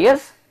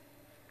various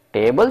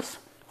tables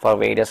for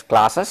various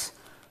classes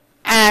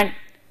and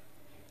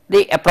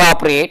the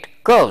appropriate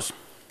curves.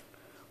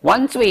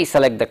 Once we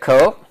select the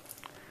curve,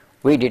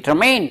 we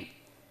determine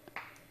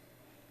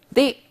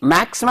the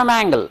maximum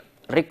angle.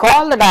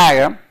 Recall the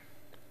diagram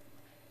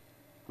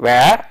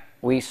where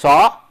we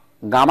saw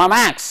gamma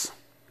max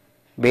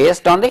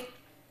based on the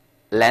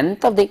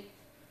length of the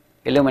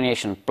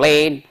illumination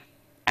plane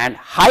and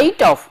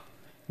height of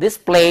this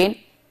plane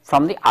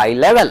from the eye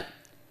level.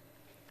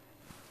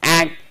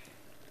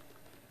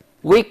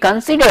 we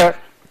consider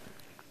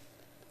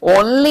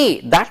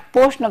only that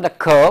portion of the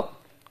curve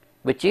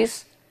which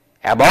is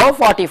above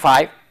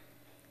 45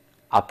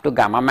 up to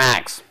gamma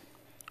max.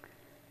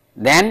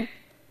 Then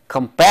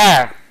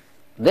compare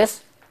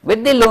this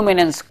with the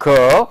luminance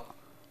curve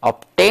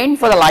obtained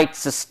for the light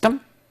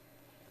system,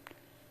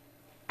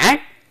 and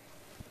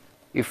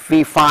if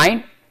we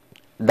find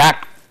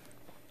that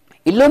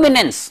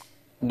illuminance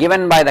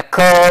given by the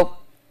curve,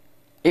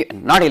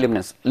 not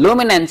illuminance,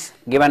 luminance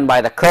given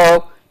by the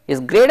curve is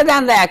greater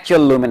than the actual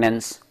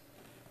luminance,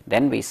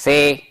 then we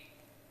say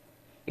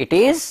it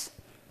is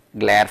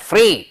glare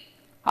free.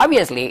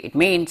 Obviously, it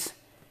means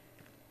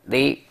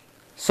the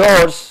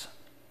source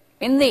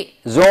in the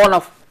zone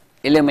of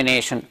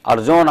illumination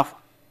or zone of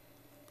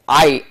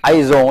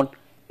eye zone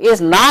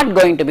is not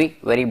going to be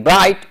very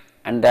bright,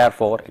 and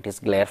therefore it is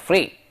glare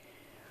free.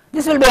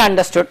 This will be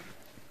understood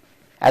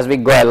as we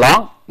go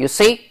along. You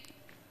see,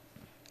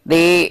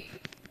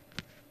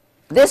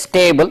 this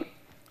table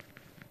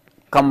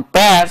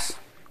compares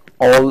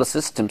all the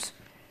systems.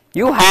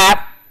 You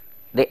have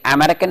the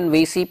American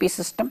VCP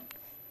system,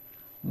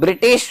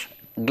 British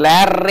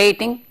glare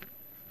rating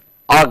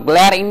or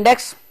glare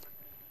index,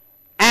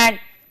 and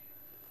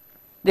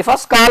the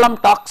first column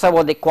talks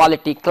about the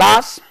quality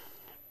class,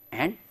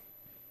 and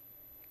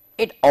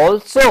it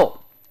also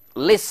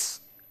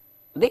lists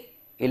the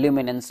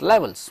illuminance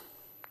levels.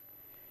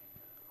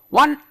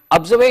 One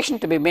observation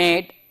to be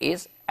made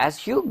is,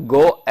 as you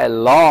go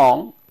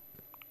along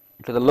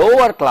to the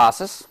lower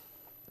classes,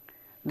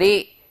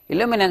 the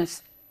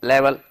illuminance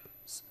levels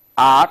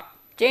are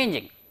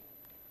changing.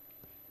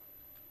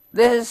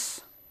 This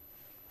is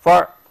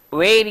for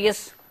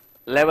various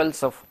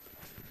levels of.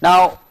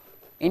 Now,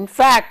 in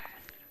fact,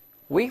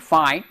 we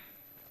find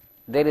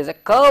there is a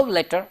curve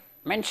letter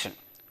mentioned.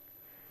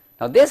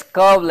 Now, this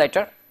curve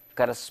letter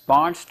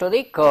corresponds to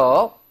the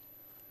curve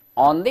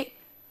on the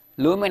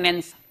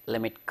luminance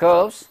limit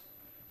curves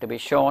to be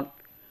shown.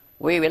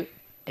 We will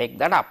take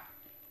that up.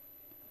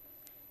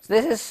 So,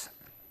 this is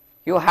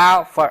you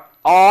have for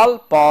all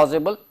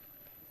possible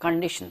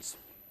conditions.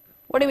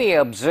 What do we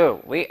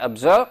observe? We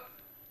observe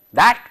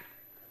that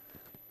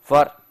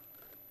for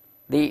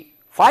the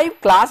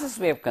 5 classes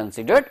we have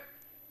considered,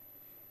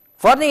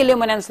 for the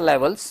illuminance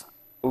levels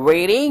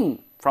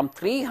varying from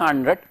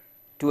 300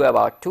 to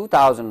about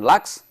 2000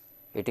 lux,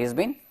 it has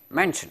been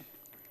mentioned,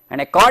 and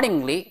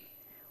accordingly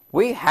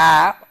we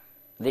have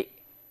the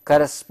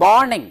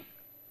corresponding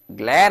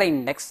glare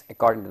index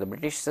according to the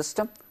British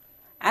system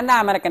and the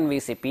American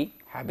VCP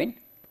have been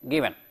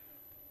given.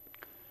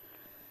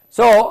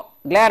 So,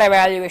 glare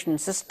evaluation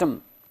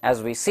system,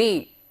 as we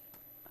see,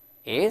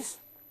 is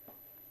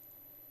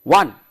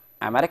one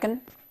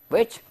American,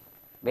 which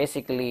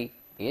basically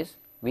is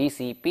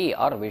VCP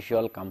or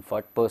visual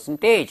comfort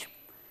percentage.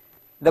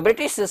 The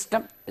British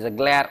system is a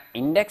glare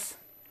index.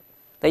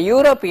 The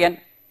European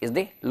is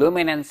the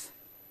luminance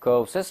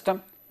curve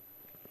system,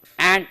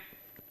 and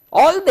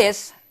all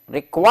this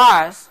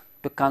requires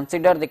to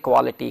consider the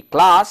quality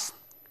class,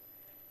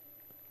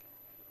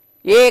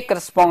 A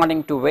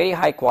corresponding to very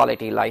high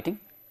quality lighting,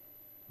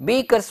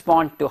 B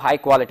corresponds to high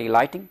quality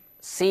lighting,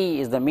 C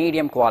is the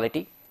medium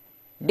quality,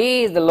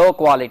 D is the low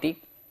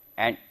quality,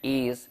 and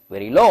E is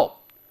very low.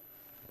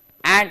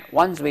 And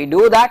once we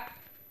do that,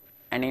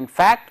 and in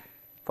fact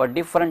for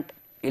different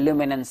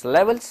illuminance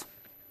levels,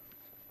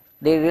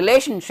 the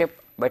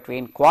relationship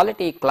between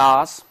quality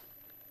class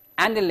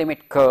and the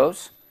limit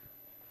curves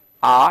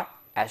are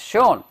as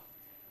shown.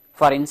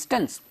 For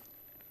instance,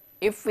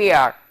 if we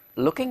are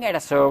looking at a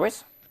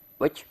service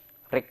which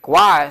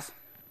requires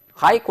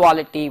high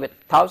quality with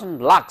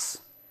 1000 lux,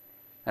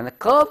 then the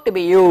curve to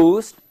be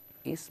used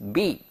is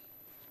B,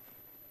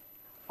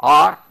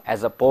 or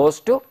as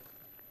opposed to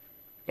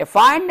a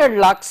 500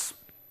 lux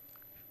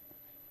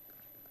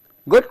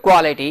good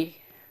quality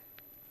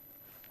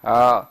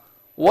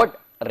would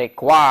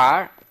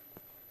require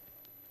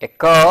a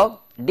curve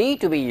D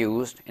to be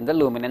used in the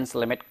luminance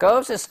limit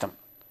curve system.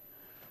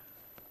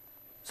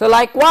 So,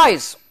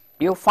 likewise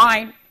you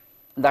find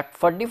that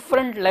for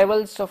different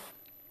levels of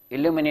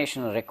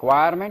illumination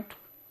requirement,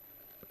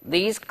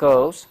 these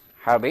curves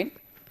have been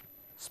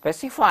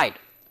specified,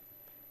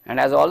 and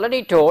as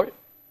already told,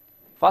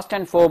 first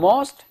and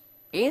foremost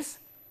is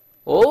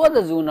over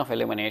the zone of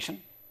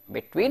illumination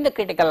between the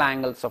critical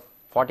angles of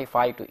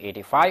 45 to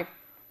 85,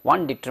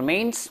 one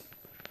determines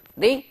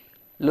the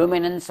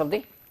luminance of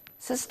the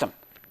system.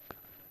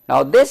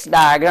 Now, this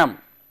diagram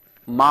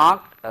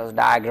marked as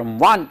diagram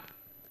 1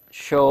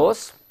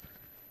 shows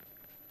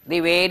the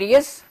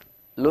various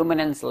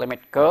luminance limit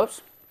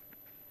curves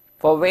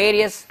for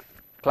various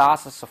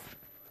classes of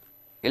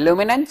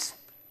illuminance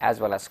as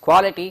well as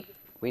quality.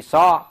 We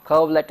saw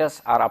curve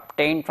letters are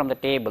obtained from the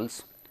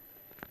tables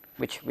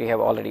which we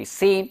have already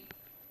seen,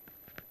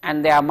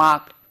 and they are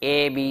marked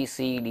A, B,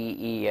 C, D,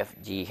 E, F,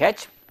 G,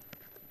 H.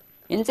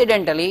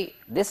 Incidentally,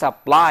 this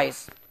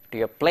applies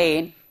to a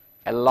plane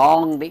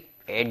along the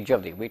edge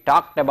of the, we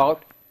talked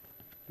about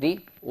the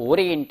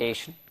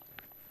orientation,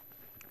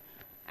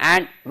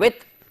 and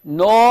with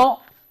no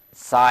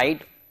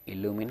side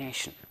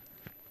illumination.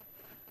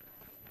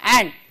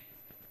 and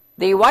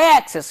the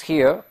y-axis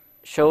here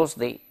shows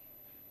the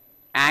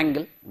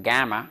angle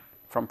gamma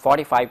from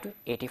 45 to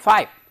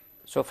 85.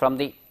 So, from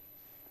the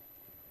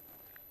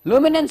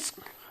luminance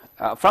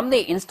from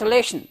the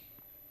installation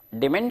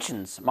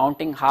dimensions,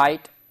 mounting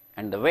height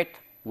and the width,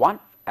 one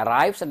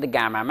arrives at the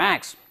gamma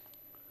max.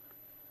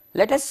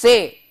 Let us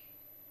say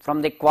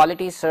from the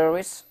quality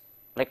service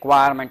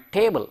requirement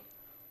table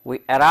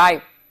we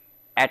arrive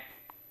at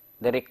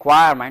the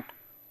requirement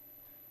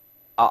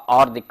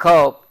or the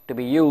curve to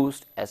be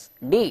used as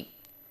D,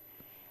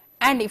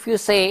 and if you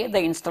say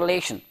the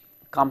installation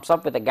comes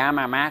up with a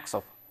gamma max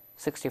of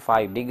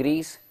 65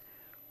 degrees,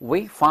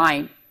 we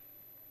find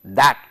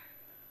that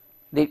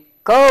the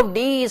curve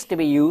D is to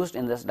be used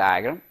in this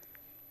diagram,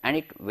 and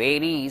it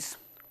varies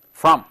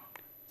from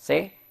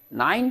say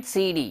 9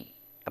 CD,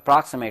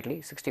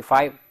 approximately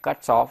 65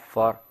 cuts off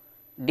for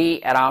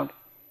D around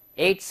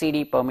 8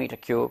 CD per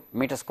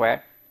meter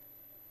square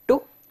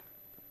to,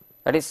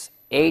 that is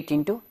 8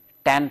 into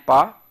 10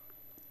 power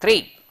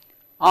 3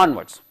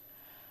 onwards.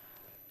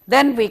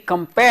 Then we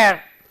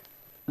compare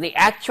the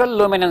actual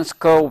luminance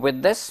curve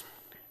with this,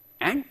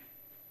 and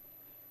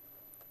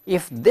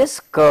if this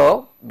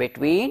curve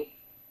between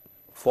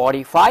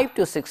 45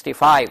 to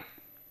 65,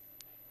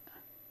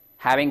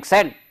 having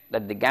said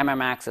that the gamma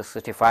max is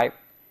 65,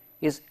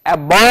 is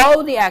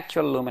above the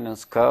actual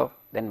luminance curve,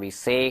 then we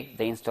say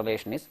the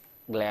installation is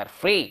glare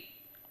free.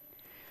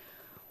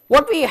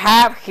 What we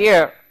have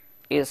here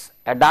is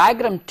a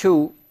diagram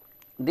 2.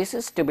 This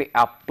is to be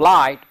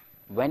applied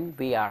when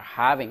we are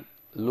having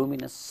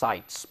luminous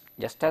sites,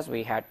 just as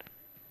we had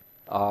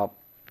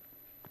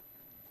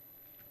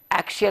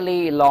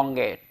axially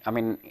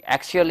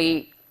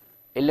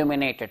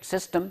illuminated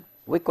system.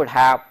 We could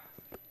have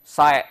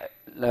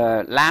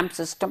lamp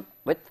system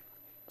with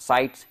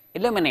sites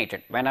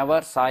illuminated.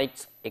 Whenever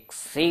sites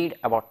exceed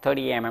about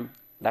 30 mm,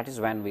 that is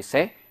when we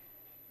say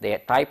the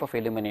type of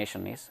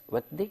illumination is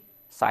with the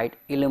side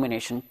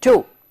illumination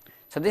 2.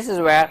 So, this is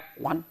where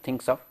one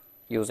thinks of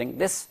using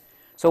this.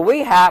 So,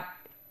 we have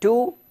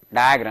two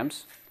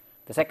diagrams.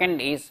 The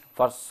second is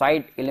for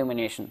side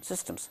illumination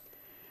systems.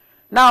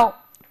 Now,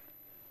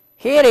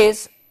 here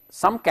is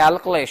some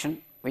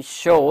calculation which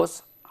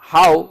shows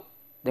how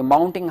the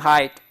mounting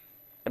height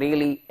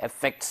really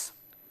affects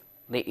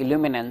the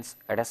illuminance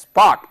at a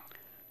spot.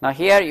 Now,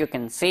 here you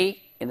can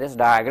see in this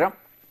diagram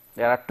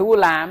there are two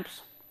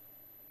lamps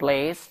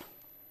placed,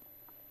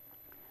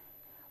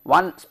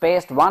 one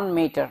spaced 1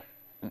 meter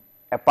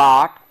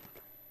apart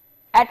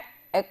at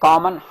a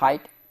common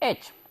height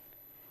h,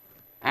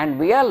 and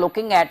we are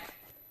looking at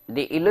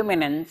the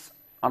illuminance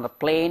on the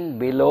plane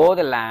below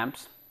the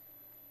lamps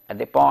at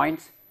the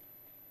points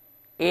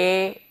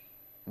A,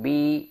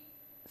 B,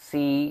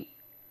 C,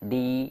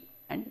 D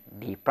and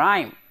D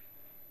prime.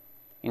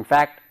 In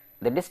fact,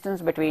 the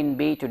distance between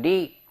B to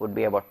D would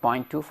be about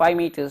 0.25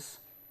 meters,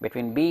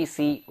 between B,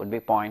 C would be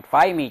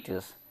 0.5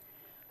 meters.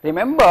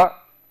 Remember,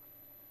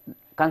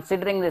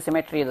 considering the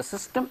symmetry of the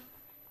system,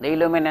 the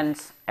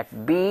illuminance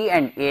at B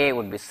and A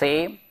would be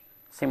same.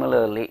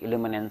 Similarly,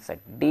 illuminance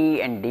at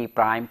D and D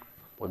prime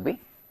would be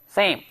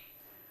same.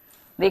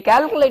 The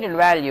calculated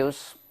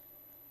values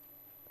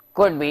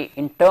could be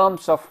in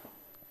terms of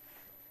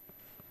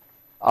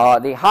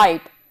the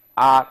height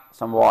are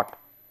somewhat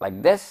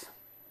like this.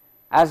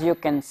 As you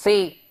can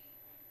see,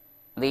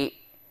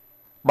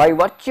 by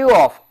virtue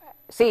of,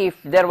 see,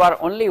 if there were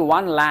only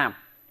one lamp,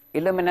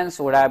 illuminance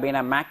would have been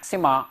a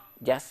maxima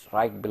just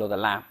right below the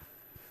lamp.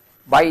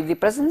 By the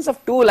presence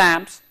of two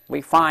lamps,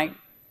 we find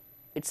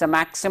it is a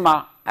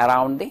maxima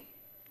around the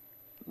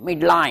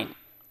midline.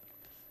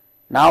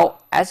 Now,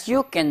 as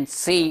you can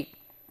see,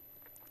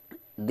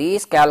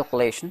 these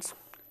calculations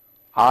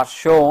are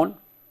shown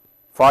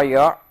for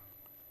your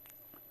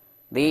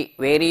the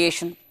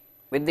variation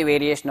with the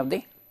variation of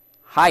the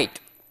height,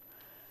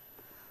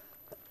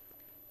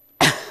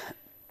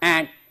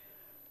 and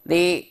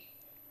the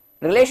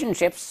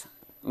relationships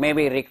may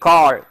be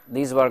recalled.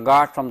 These were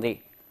got from the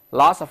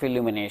laws of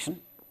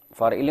illumination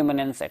for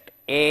illuminance at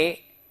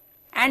A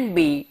and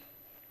B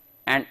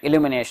and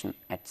illumination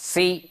at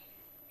C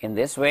in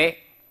this way,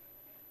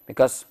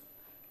 because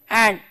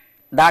and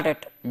that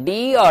at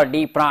D or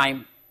D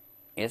prime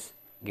is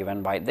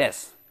given by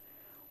this.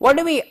 What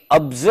do we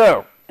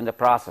observe in the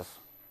process?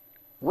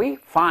 We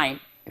find,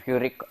 if you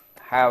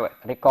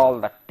recall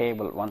that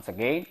table once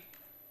again,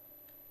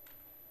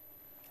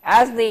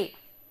 as the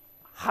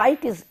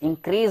height is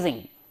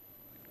increasing,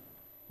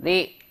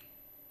 the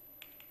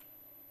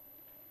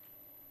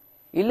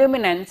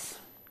illuminance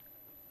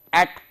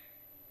at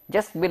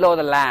just below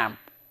the lamp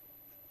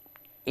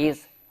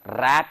is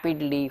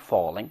rapidly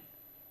falling,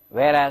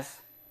 whereas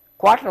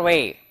quarter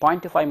way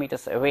 0.25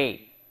 meters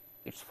away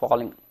it is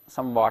falling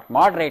somewhat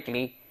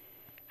moderately,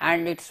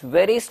 and it is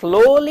very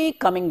slowly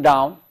coming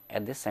down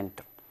at the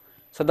center.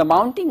 So, the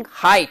mounting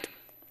height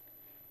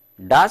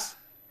does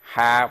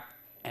have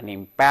an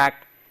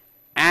impact,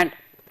 and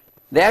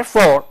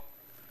therefore,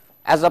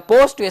 as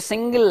opposed to a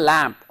single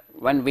lamp,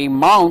 when we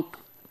mount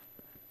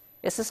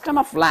a system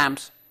of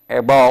lamps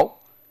above,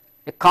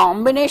 a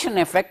combination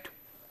effect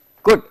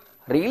could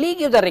really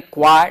give the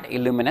required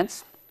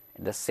illuminance,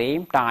 at the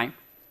same time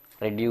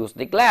reduce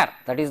the glare.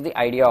 That is the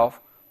idea of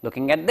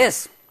looking at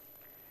this.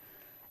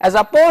 As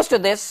opposed to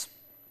this,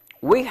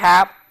 we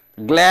have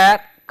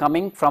glare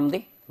coming from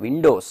the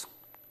windows.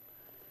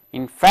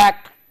 In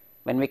fact,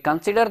 when we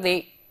consider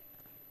the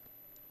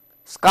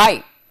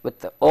sky with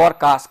the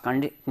overcast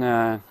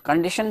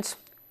conditions,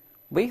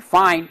 we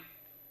find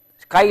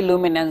sky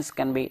luminance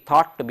can be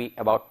thought to be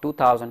about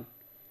 2000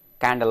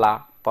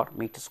 candela per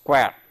meter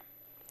square,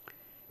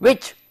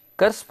 which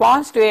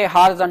corresponds to a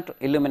horizontal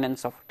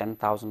illuminance of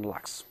 10,000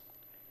 lux.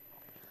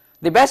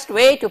 The best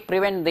way to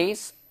prevent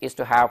these is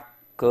to have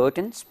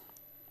curtains,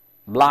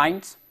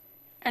 blinds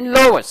and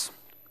louvers.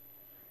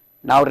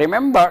 Now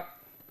remember,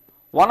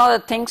 one of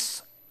the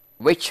things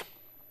which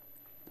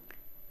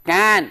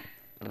can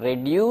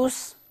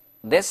reduce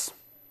this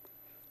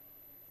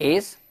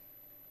is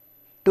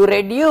to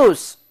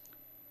reduce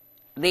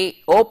the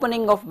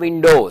opening of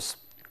windows.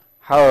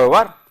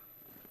 However,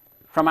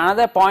 from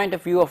another point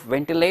of view of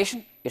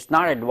ventilation, it is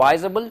not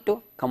advisable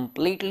to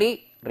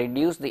completely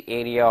reduce the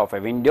area of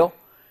a window,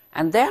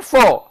 and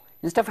therefore,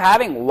 instead of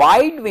having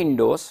wide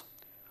windows,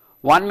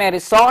 one may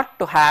resort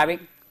to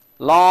having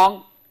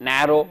long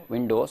narrow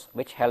windows,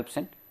 which helps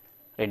in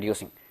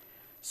reducing.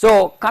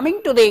 So,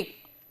 coming to the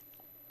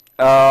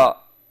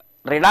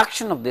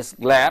reduction of this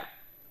glare,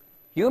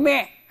 you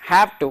may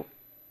have to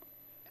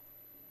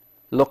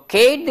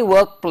locate the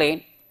work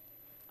plane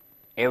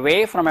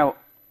away from a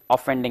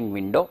offending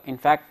window. In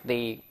fact,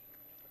 the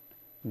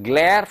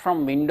glare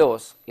from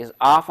windows is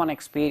often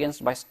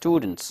experienced by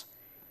students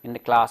in the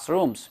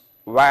classrooms,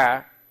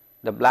 where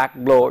the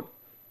blackboard,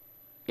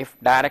 if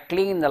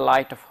directly in the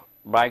light of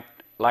bright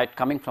light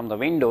coming from the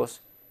windows,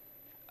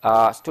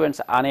 students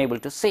are unable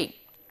to see,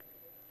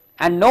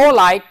 and no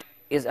light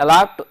is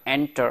allowed to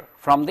enter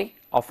from the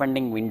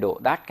offending window.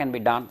 That can be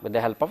done with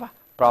the help of a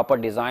proper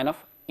design of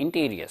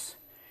interiors.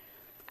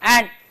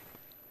 And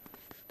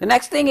the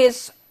next thing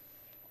is,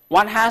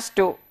 one has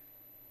to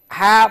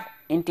have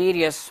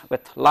interiors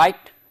with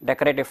light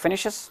decorative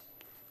finishes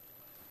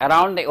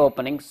around the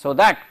opening, so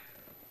that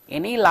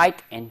any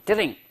light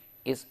entering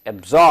is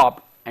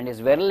absorbed and is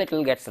very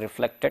little gets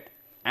reflected,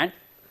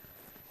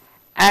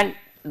 and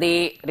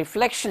the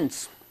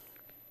reflections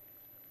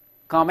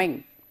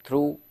coming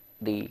through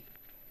the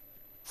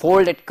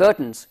folded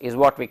curtains is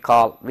what we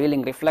call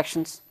wheeling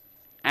reflections,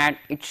 and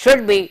it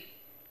should be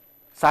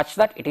such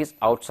that it is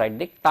outside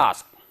the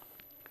task.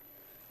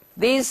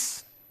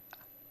 These,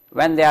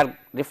 when they are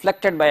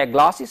reflected by a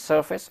glossy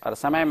surface or a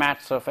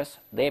semi-matte surface,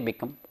 they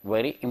become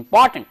very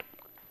important.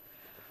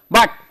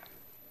 But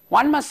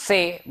one must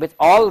say, with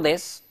all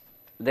this,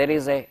 there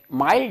is a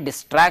mild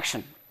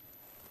distraction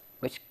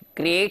which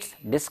creates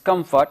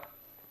discomfort,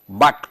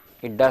 but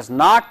it does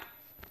not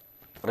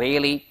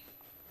really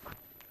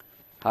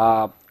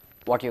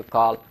what you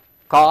call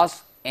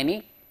cause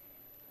any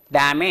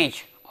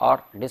damage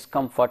or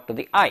discomfort to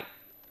the eye.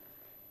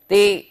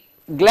 The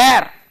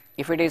glare,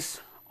 if it is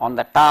on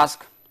the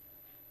task,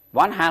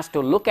 one has to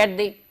look at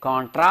the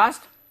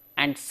contrast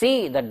and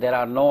see that there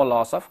are no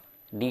loss of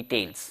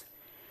details.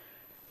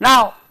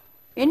 Now,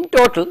 in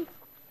total,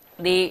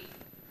 the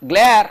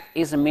glare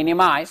is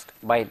minimized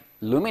by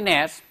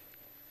luminaires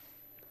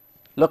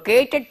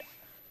located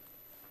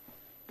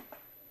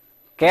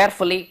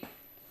carefully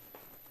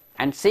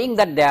and seeing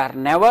that they are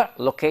never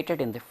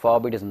located in the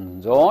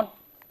forbidden zone,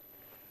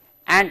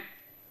 and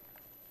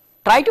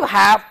try to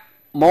have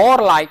more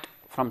light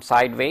from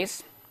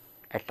sideways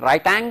at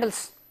right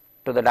angles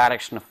to the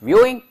direction of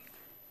viewing,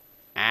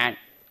 and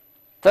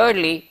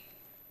thirdly,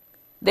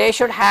 they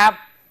should have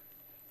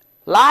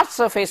large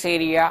surface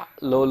area,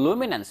 low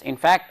luminance. In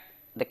fact,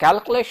 the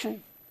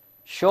calculation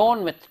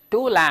shown with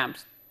 2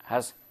 lamps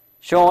has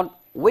shown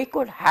we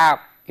could have,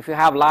 if you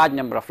have large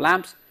number of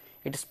lamps,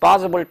 it is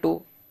possible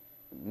to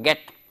get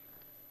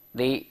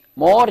the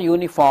more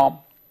uniform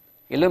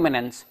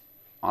illuminance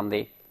on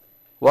the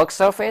work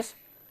surface,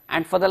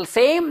 and for the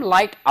same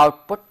light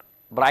output,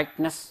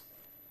 brightness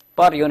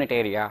per unit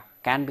area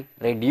can be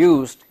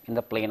reduced in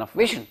the plane of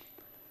vision.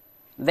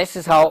 This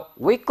is how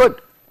we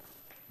could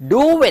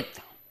do with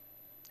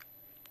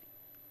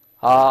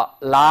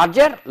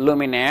larger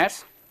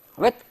luminaires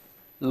with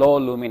low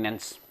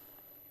luminance.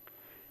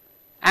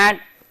 And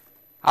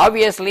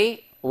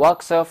obviously,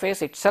 work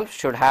surface itself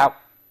should have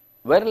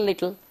very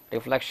little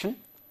reflection,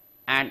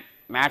 and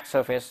matte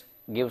surface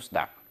gives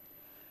that.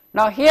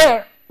 Now,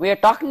 here we are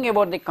talking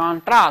about the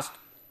contrast,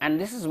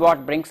 and this is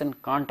what brings in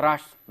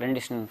contrast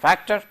rendition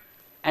factor,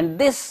 and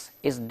this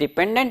is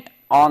dependent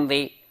on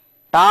the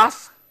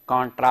task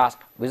contrast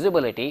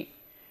visibility,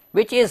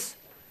 which is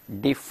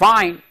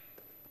defined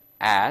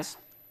as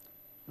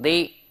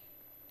the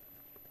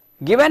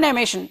given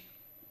emission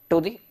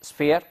to the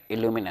sphere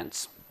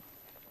illuminance.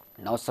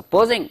 Now,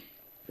 supposing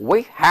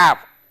we have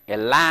a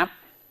lamp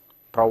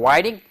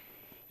providing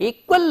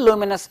equal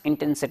luminous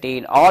intensity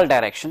in all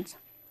directions,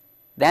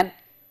 then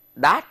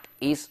that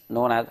is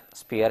known as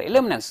sphere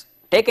illuminance.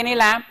 Take any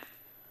lamp,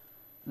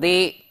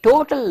 the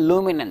total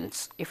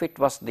luminance, if it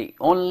was the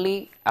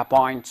only a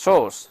point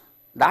source,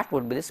 that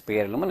would be the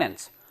sphere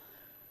luminance,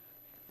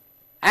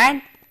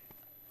 and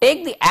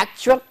take the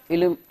actual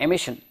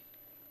emission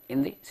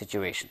in the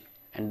situation,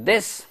 and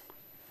this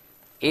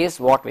is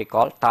what we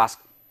call task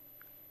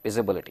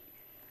visibility.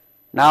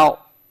 Now,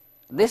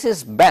 this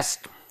is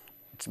best,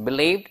 it is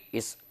believed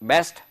is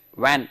best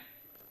when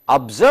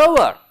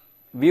observer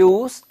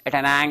views at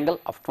an angle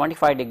of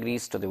 25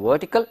 degrees to the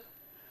vertical,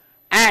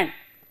 and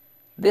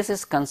this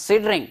is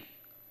considering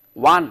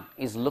one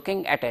is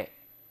looking at a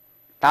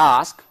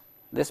task.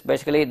 This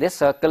basically, this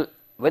circle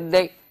with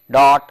the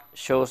dot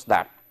shows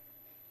that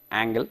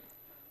angle,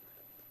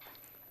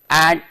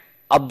 and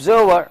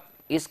observer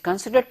is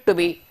considered to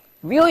be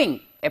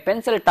viewing a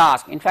pencil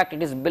task. In fact,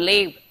 it is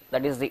believed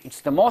that is it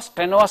is the most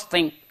strenuous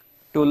thing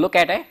to look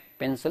at a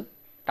pencil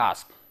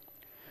task.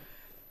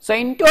 So,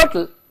 in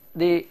total,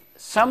 the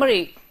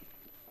summary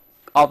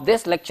of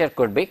this lecture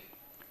could be: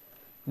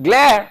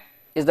 glare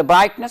is the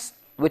brightness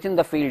within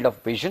the field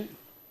of vision.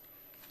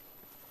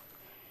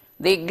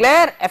 The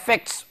glare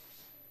effects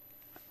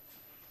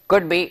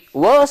could be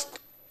worst,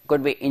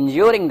 could be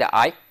injuring the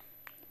eye,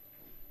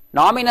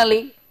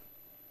 nominally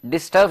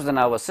disturbs the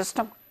nervous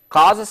system,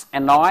 causes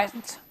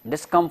annoyance,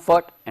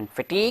 discomfort and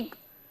fatigue,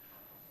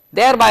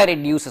 thereby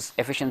reduces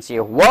efficiency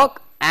of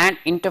work and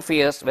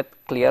interferes with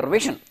clear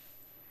vision,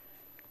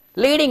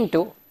 leading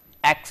to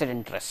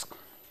accident risk.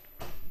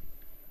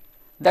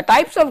 The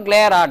types of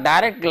glare are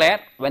direct glare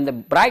when the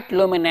bright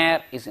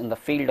luminaire is in the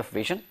field of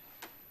vision,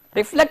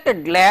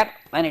 reflected glare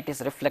when it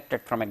is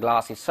reflected from a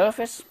glassy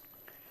surface.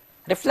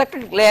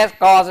 Reflected glare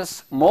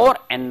causes more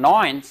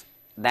annoyance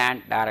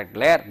than direct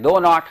glare, though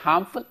not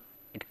harmful,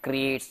 it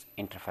creates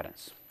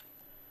interference.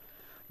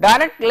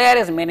 Direct glare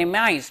is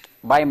minimized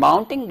by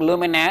mounting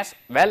luminaires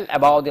well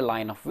above the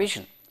line of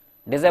vision.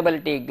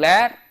 Disability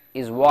glare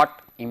is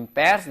what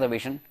impairs the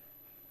vision,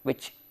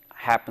 which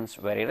happens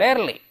very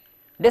rarely.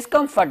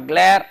 Discomfort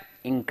glare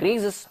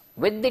increases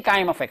with the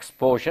time of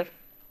exposure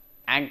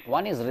and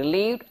one is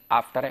relieved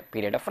after a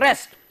period of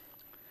rest.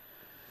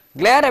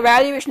 Glare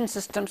evaluation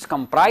systems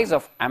comprise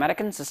of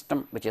American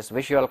system, which is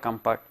visual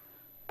comfort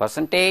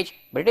percentage,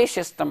 British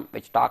system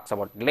which talks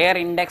about glare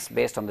index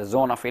based on the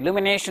zone of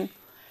illumination,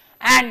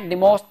 and the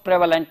most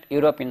prevalent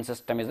European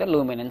system is the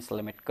luminance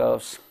limit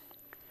curves.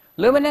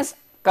 Luminance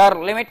curve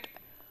limit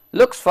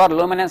looks for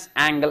luminance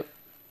angle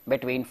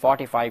between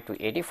 45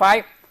 to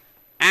 85,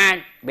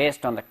 and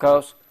based on the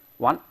curves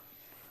one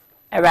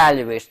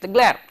evaluates the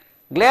glare.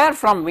 Glare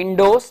from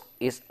windows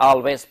is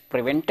always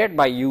prevented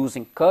by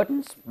using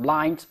curtains,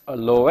 blinds or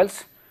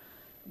lowels.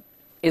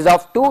 Is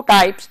of two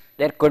types.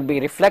 There could be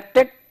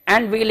reflected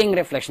and wheeling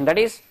reflection, that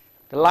is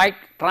the light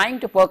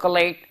trying to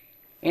percolate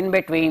in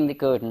between the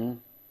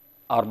curtain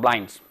or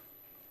blinds.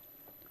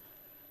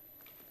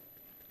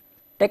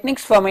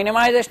 Techniques for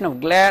minimization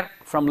of glare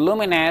from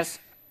luminaires: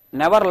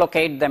 never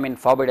locate them in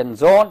forbidden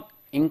zone,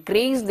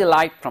 increase the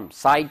light from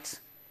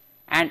sides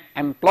and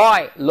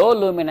employ low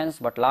luminance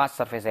but large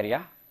surface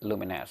area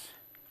luminaires.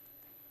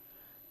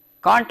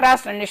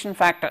 Contrast rendition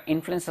factor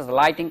influences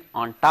lighting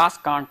on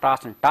task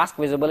contrast and task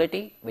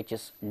visibility, which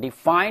is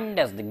defined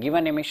as the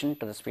given emission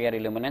to the sphere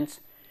illuminance,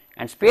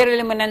 and sphere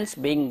illuminance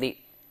being the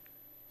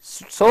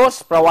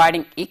source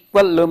providing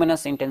equal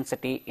luminous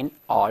intensity in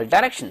all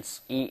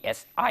directions,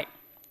 ESI.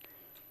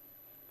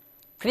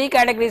 Three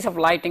categories of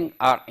lighting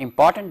are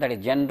important, that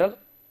is general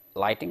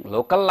lighting,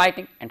 local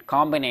lighting and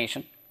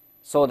combination,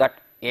 so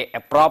that a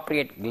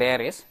appropriate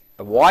glare is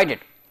avoided.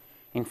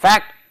 In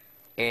fact,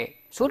 a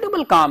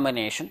suitable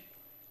combination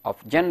of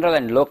general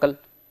and local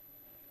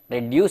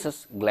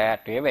reduces glare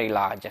to a very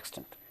large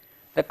extent.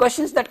 The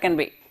questions that can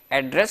be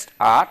addressed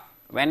are: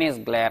 when is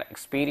glare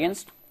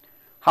experienced?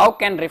 How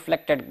can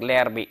reflected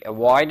glare be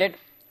avoided?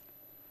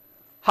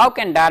 How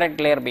can direct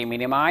glare be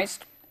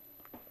minimized?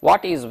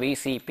 What is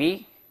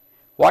VCP?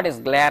 What is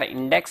glare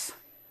index?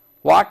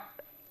 What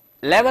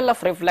level of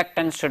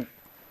reflectance should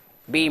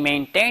be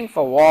maintained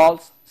for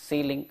walls,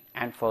 ceiling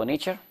and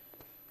furniture?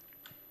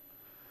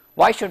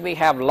 Why should we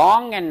have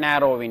long and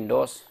narrow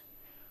windows?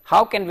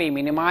 How can we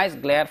minimize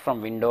glare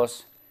from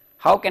windows?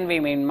 How can we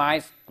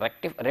minimize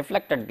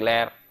reflected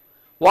glare?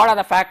 What are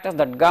the factors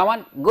that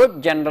govern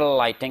good general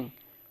lighting?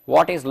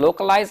 What is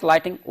localized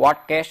lighting?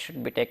 What care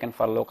should be taken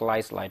for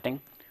localized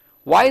lighting?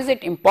 Why is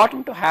it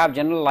important to have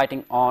general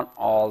lighting on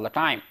all the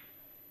time?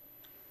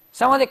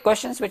 Some of the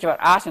questions which were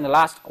asked in the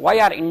last: why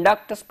are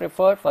inductors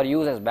preferred for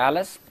use as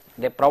ballasts?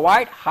 They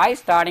provide high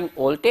starting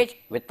voltage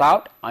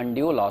without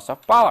undue loss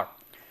of power.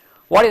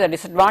 What is the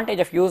disadvantage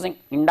of using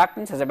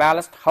inductance as a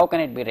ballast? How can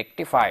it be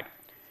rectified?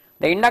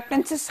 The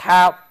inductances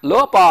have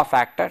low power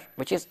factor,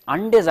 which is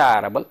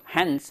undesirable.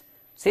 Hence,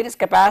 series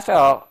capacitor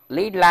or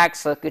lead lag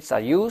circuits are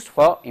used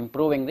for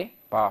improving the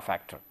power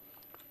factor.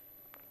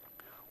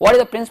 What is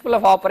the principle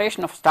of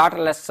operation of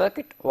starterless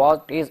circuit?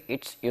 What is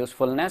its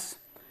usefulness?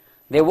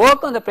 They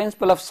work on the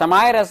principle of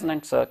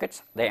semi-resonant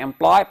circuits. They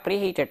employ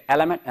preheated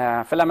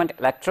filament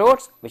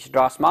electrodes which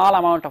draw small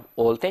amount of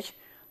voltage.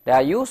 They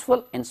are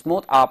useful in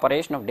smooth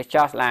operation of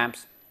discharge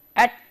lamps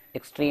at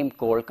extreme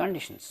cold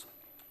conditions.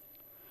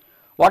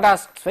 What are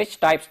switch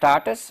type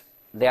starters?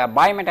 they are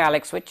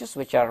bimetallic switches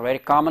which are very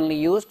commonly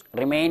used,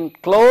 remain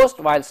closed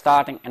while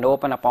starting and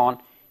open upon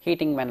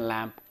heating when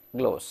lamp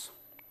glows.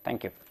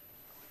 Thank you.